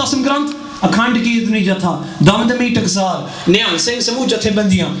support Dasam Granth, Akhand Kirtani Jatha, Damdami Taksar, Nyan Singh Samu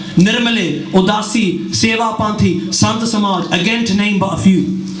Jathebandiyan, Nirmale, Udasi, Seva Panthi, Sant Samaj, again to name but a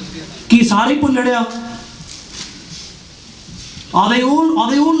few. Ki sare bhul ladiya? Are they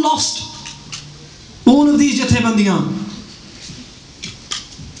all lost? All of these Jathebandiyan,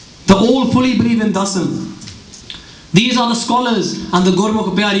 they all fully believe in Dasam. These are the scholars and the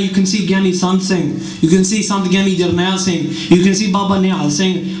Gurmukh Pyari. You can see Gyani Sant Singh, you can see Sant Gyani Jarnail Singh, you can see Baba Nihal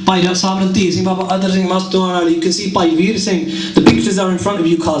Singh, Bhai Sabranti Singh, Baba Adar Singh Mastuan Ali, you can see Bhai Veer Singh. The pictures are in front of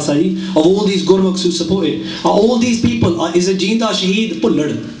you, Khalsa Ji, of all these Gurmukhs who support it. Are all these people, is a Jinda Shaheed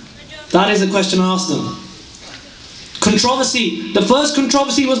Pullad? That is the question I asked them. Controversy. The first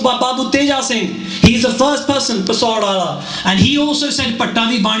controversy was by Babu Teja Singh. He's the first person, Pasor Wala. And he also said,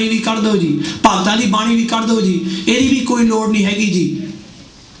 Patta di bani vi kar do ji, Bhagta di bani vi kar do ji, edi vi koi lord nahi hegi ji.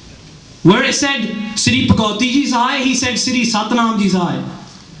 Where it said Sri Bhagauti ji sahay, he said Sri Satnam ji sahay.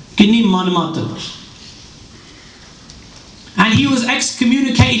 Kinni manmat. And he was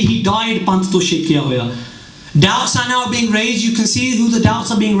excommunicated, he died Panth to Shekya hoya. Doubts are now being raised. You can see who the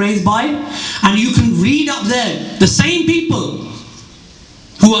doubts are being raised by, and you can read up there the same people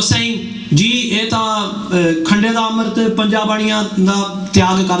who are saying, "Ji, eta khande da amrit Punjabaniyan da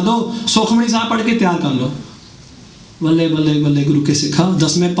tyag kar do, Sukhmani Sahib pad ke tyag kar lo." Balle balle balle Guru ke Sikha,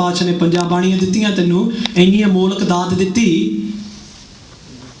 10वें पातशाह ने Punjabaniyan ਦਿੱਤੀਆਂ ਤੈਨੂੰ, ਇੰਨੀ ਅਮੋਲਕ ਦਾਤ ਦਿੱਤੀ,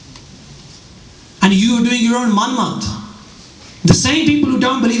 and you are doing your own manmat. The same people who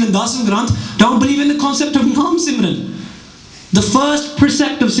don't believe in Dasam Granth don't believe in the concept of Naam Simran. The first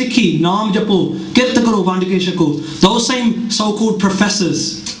precept of Sikhi, Naam Japo, Kirt Karo, Vand ke Shako. Those same so-called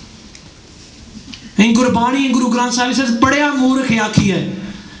professors. In Gurbani and Guru Granth Sahib says, Padya Moorkh Yakhi hai.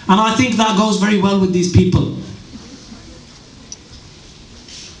 And I think that goes very well with these people.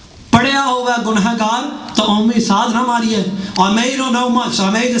 Padya hova gunhagar, to umme sadhana mari hai. I may not know much,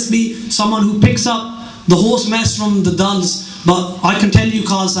 I may just be someone who picks up the horse mess from the dulls. But I can tell you,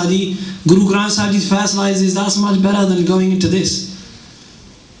 Khalsa Ji, Guru Granth Sahib Ji's faisla is that's much better than going into this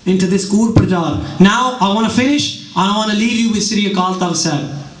Gur Prajar. Now I want to finish and I want to leave you with Sri Akal Takht Sahib.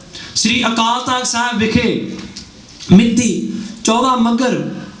 Sri Akal Takht Sahib Vikhe, Middi, 14 Maghar,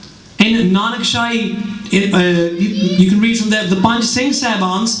 in Nanak you can read from there, the Panj Singh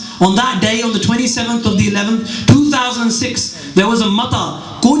Sahibans, on that day, on the 27th of the 11th, 2006, there was a mata,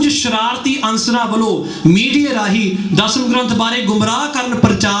 ਕੁਝ ਸ਼ਰਾਰਤੀ ਅੰਸਰਾਂ ਵੱਲੋਂ media ਰਾਹੀਂ ਦਸਮ ਗ੍ਰੰਥ ਬਾਰੇ ਗੁੰਮਰਾਹ ਕਰਨ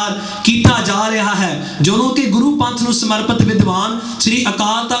ਪ੍ਰਚਾਰ ਕੀਤਾ ਜਾ ਰਿਹਾ ਹੈ, ਜਦੋਂ ਕਿ ਗੁਰੂ ਪੰਥ ਨੂੰ ਸਮਰਪਿਤ ਵਿਦਵਾਨ ਸ੍ਰੀ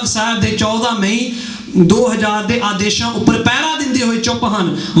ਅਕਾਲ ਤਖਤ ਸਾਹਿਬ ਦੇ 14 ਮਈ 2000 ਦੇ ਆਦੇਸ਼ਾਂ ਉੱਪਰ ਪਹਿਰਾ ਦਿੰਦੇ ਹੋਏ ਚੁੱਪ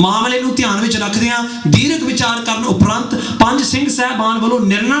ਹਨ। ਮਾਮਲੇ ਨੂੰ ਧਿਆਨ ਵਿੱਚ ਰੱਖਦਿਆਂ ਦੀਰਘ ਵਿਚਾਰ ਕਰਨ ਉਪਰੰਤ ਪੰਜ ਸਿੰਘ ਸਾਹਿਬਾਨ ਵੱਲੋਂ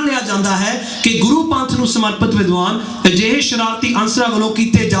ਨਿਰਣਾ ਲਿਆ ਜਾਂਦਾ ਹੈ ਕਿ ਗੁਰੂ ਪੰਥ ਨੂੰ ਸਮਰਪਿਤ ਵਿਦਵਾਨ ਅਜਿਹੇ ਸ਼ਰਾਰਤੀ ਅੰਸਰਾਂ ਵੱਲੋਂ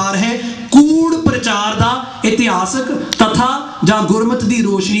ਕੀਤੇ ਜਾ ਰਹੇ ਕੂੜ ਪ੍ਰਚਾਰ ਦਾ ਇਤਿਹਾਸਕ ਤਥਾ ਜਾਂ ਗੁਰਮਤ ਦੀ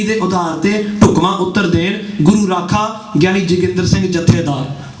ਰੋਸ਼ਨੀ ਦੇ ਆਧਾਰ ਤੇ ਢੁਕਵਾਂ ਉੱਤਰ ਦੇਣ। ਗੁਰੂ ਰਾਖਾ ਗਿਆਨੀ ਜੋਗਿੰਦਰ ਸਿੰਘ ਜਥੇਦਾਰ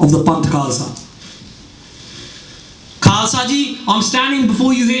of the Panth Khalsa. Khalsa ji, I'm standing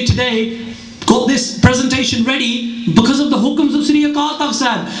before you here today, got this presentation ready because of the hukams of Sri Akal Takht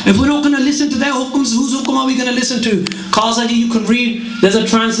Sahib. If we're not going to listen to their hukams, whose hukum are we going to listen to? Khalsa ji, you can read, there's a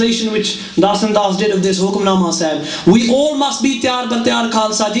translation which Dasam Das did of this Hukamnama Sahib. We all must be Tyar Batyar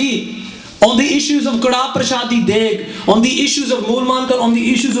Khalsa ji. On the issues of Kada Prashadi Deg, on the issues of Mool Mankar, on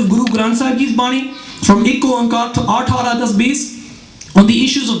the issues of Guru Granth Sahib Ji's Bani, from Ikko Ankar to 8-10-20, on the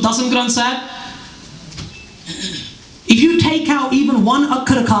issues of Dasam Granth Sahib, if you take out even one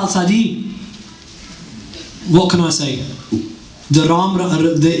Akhar Khalsa ji, what can I say?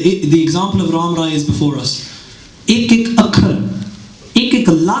 the example of Ram Rai is before us. एक अखर, एक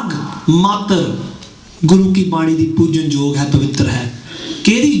lag मातर गुरु की बाणी दी पूजन जोग है, पवित्र है.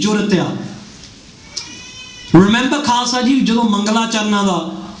 केदी जुरत है. Remember खालसा जी जो मंगला चरना दा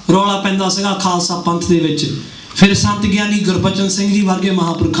रौला पैंदा सीगा खालसा पंथ दे विच, फिर संत ज्ञानी गुरबचन सिंह जी वर्गे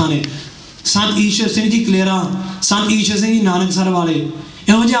महापुरखा ने, संत ईश्वर सिंह जी कलेरा, संत ईश्वर सिंह जी नानकसर वाले,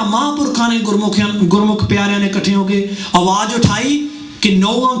 इहो जिहा महापुरखा ने गुरमुख प्यारियां ने इकट्ठे होके आवाज उठाई कि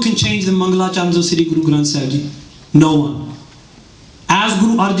no one can change the Mangla चरण of Sri Guru Granth Sahib ji. No one. As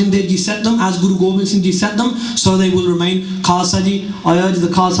Guru Arjan Dev Ji set them, as Guru Gobind Singh Ji set them, so they will remain. Khalsa Ji, I urge the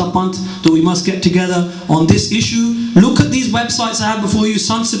Khalsa Panth that we must get together on this issue. Look at these websites I have before you: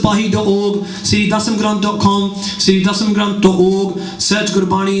 santsipahi.org, sridasamgranth.com, sridasamgranth.org. Search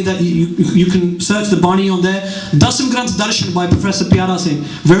Gurbani, that you can search the Bani on there. Dasam Granth Darshan by Professor Pyara Singh,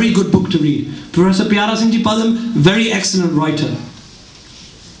 very good book to read. Professor Pyara Singh Ji Padam, very excellent writer.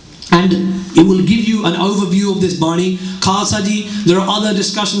 And it will give you an overview of this Bani. Khalsa Ji, there are other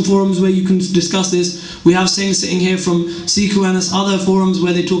discussion forums where you can discuss this. We have Singh sitting here from Sikhu and there's other forums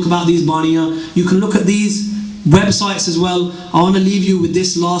where they talk about these Baniya. You can look at these websites as well. I want to leave you with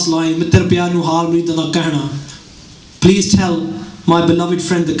this last line. Mittar pyar nu haar murid da kehna. Please tell my beloved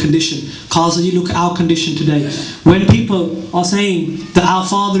friend the condition. Khalsa Ji, look at our condition today. When people are saying that our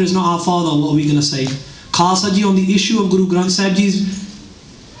father is not our father, what are we going to say? Khalsa Ji, on the issue of Guru Granth Sahib Ji's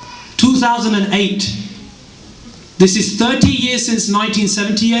 2008. This is 30 years since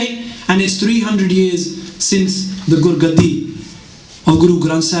 1978 and it's 300 years since the Gurgadi of Guru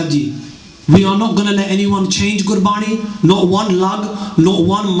Granth Sahib Ji. We are not going to let anyone change Gurbani, not one lag, not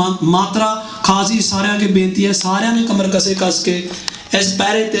one matra. Khazi सारियां के बेनती है, सारियां ने कमर कसे कस के इस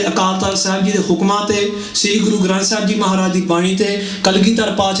पैरे ते अकाल तख्त साहब जी दे हुक्मां ते श्री गुरु ग्रंथ साहब जी महाराज दी बाणी ते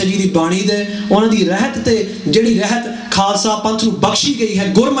कलगीधर पातशाह जी दी बाणी दे उन्हां दी रहत ते जिहड़ी रहत खालसा पंथ नूं बख्शी गई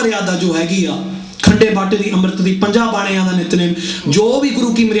है, गुर मर्यादा जो हैगी आ, खंडे बाटे दी अमृत दी 50 बाणियां दा नितनेम, जो भी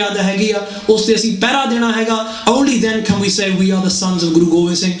गुरु की मर्यादा हैगी आ उस ते असीं पहरा देना हैगा. Only then can we say we are the sons of Guru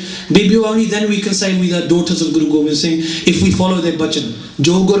Gobind Singh. Bibio, only then we can say we are the daughters of Guru Gobind Singh if we follow their bachan.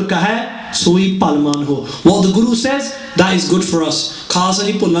 Jo gur kahe soi palman ho. What the Guru says, that is good for us. Khalsa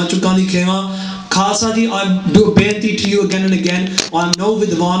ji bhulna chukan di khema. Khalsa ji, I do beti to you again and again. I am no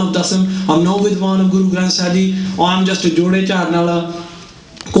vidwan of Dasam, I am no vidwan of Guru Granth Sahib ji. I am just a jode charn wala,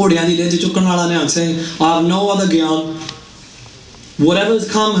 घोड़ियां दी लेज चुकन वाला Nihang Singh. I have no other gyan. Whatever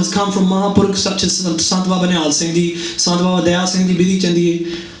has come from Mahapurukh such as Sant Baba Nihal Singh Ji, Sant Baba Daya Singh Ji, Bidhi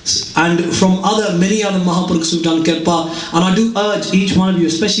Chandi, and from many other Mahapurukhs who've done kirpa. And I do urge each one of you,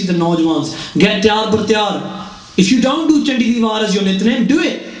 especially the Naujwans, get tyar bar tyar. If you don't do Chandi Diwar as your Nitnem, do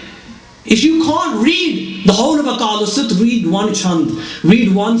it. If you can't read the whole of Akal Usat, read one Chand,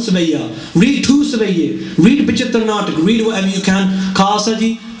 read one Savaya, read two Savaye, read Bichitar Natak, read whatever you can. Khalsa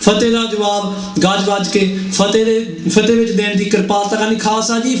Ji, Fateh da jawab, gaj gaj ke, Fateh vich den di kirpalta karni.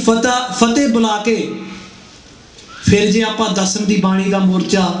 Khalsa Ji, Fateh bula ke, फिर जे आपां दसम दी बाणी दा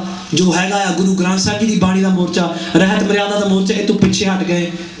मोर्चा जो हैगा आ गुरु ग्रंथ साहब जी दी बाणी दा मोर्चा, रहत मर्यादा दा मोर्चा, ये तो पिछे हट गए,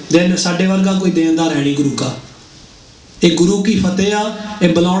 देन साडे वर्गा कोई देनदार है नहीं गुरु का. ये गुरु की फतेह आ, ये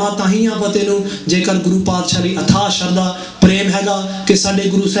बुलाना ताही आ फतेह नूं जेकर गुरु पातशाह दी अथाह शरदा प्रेम हैगा कि साडे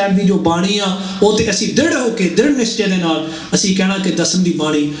गुरु साहब दी जो बाणी आ वो ते असीं दृढ़ होके दृढ़ निश्चय दे नाल असीं कहना कि दसम दी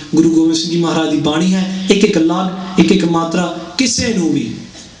बाणी गुरु गोबिंद सिंह जी महाराज दी बाणी है. एक एक लाग, एक एक मात्रा, किसे नूं भी,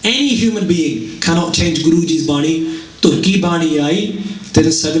 any human being cannot change Guru Ji's बाणी. तुरकी बाणी आई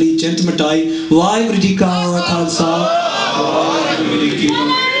तेरे सगली चिंत मिटाई. वाहिगुरू जी का खालसा, वाहिगुरू जी की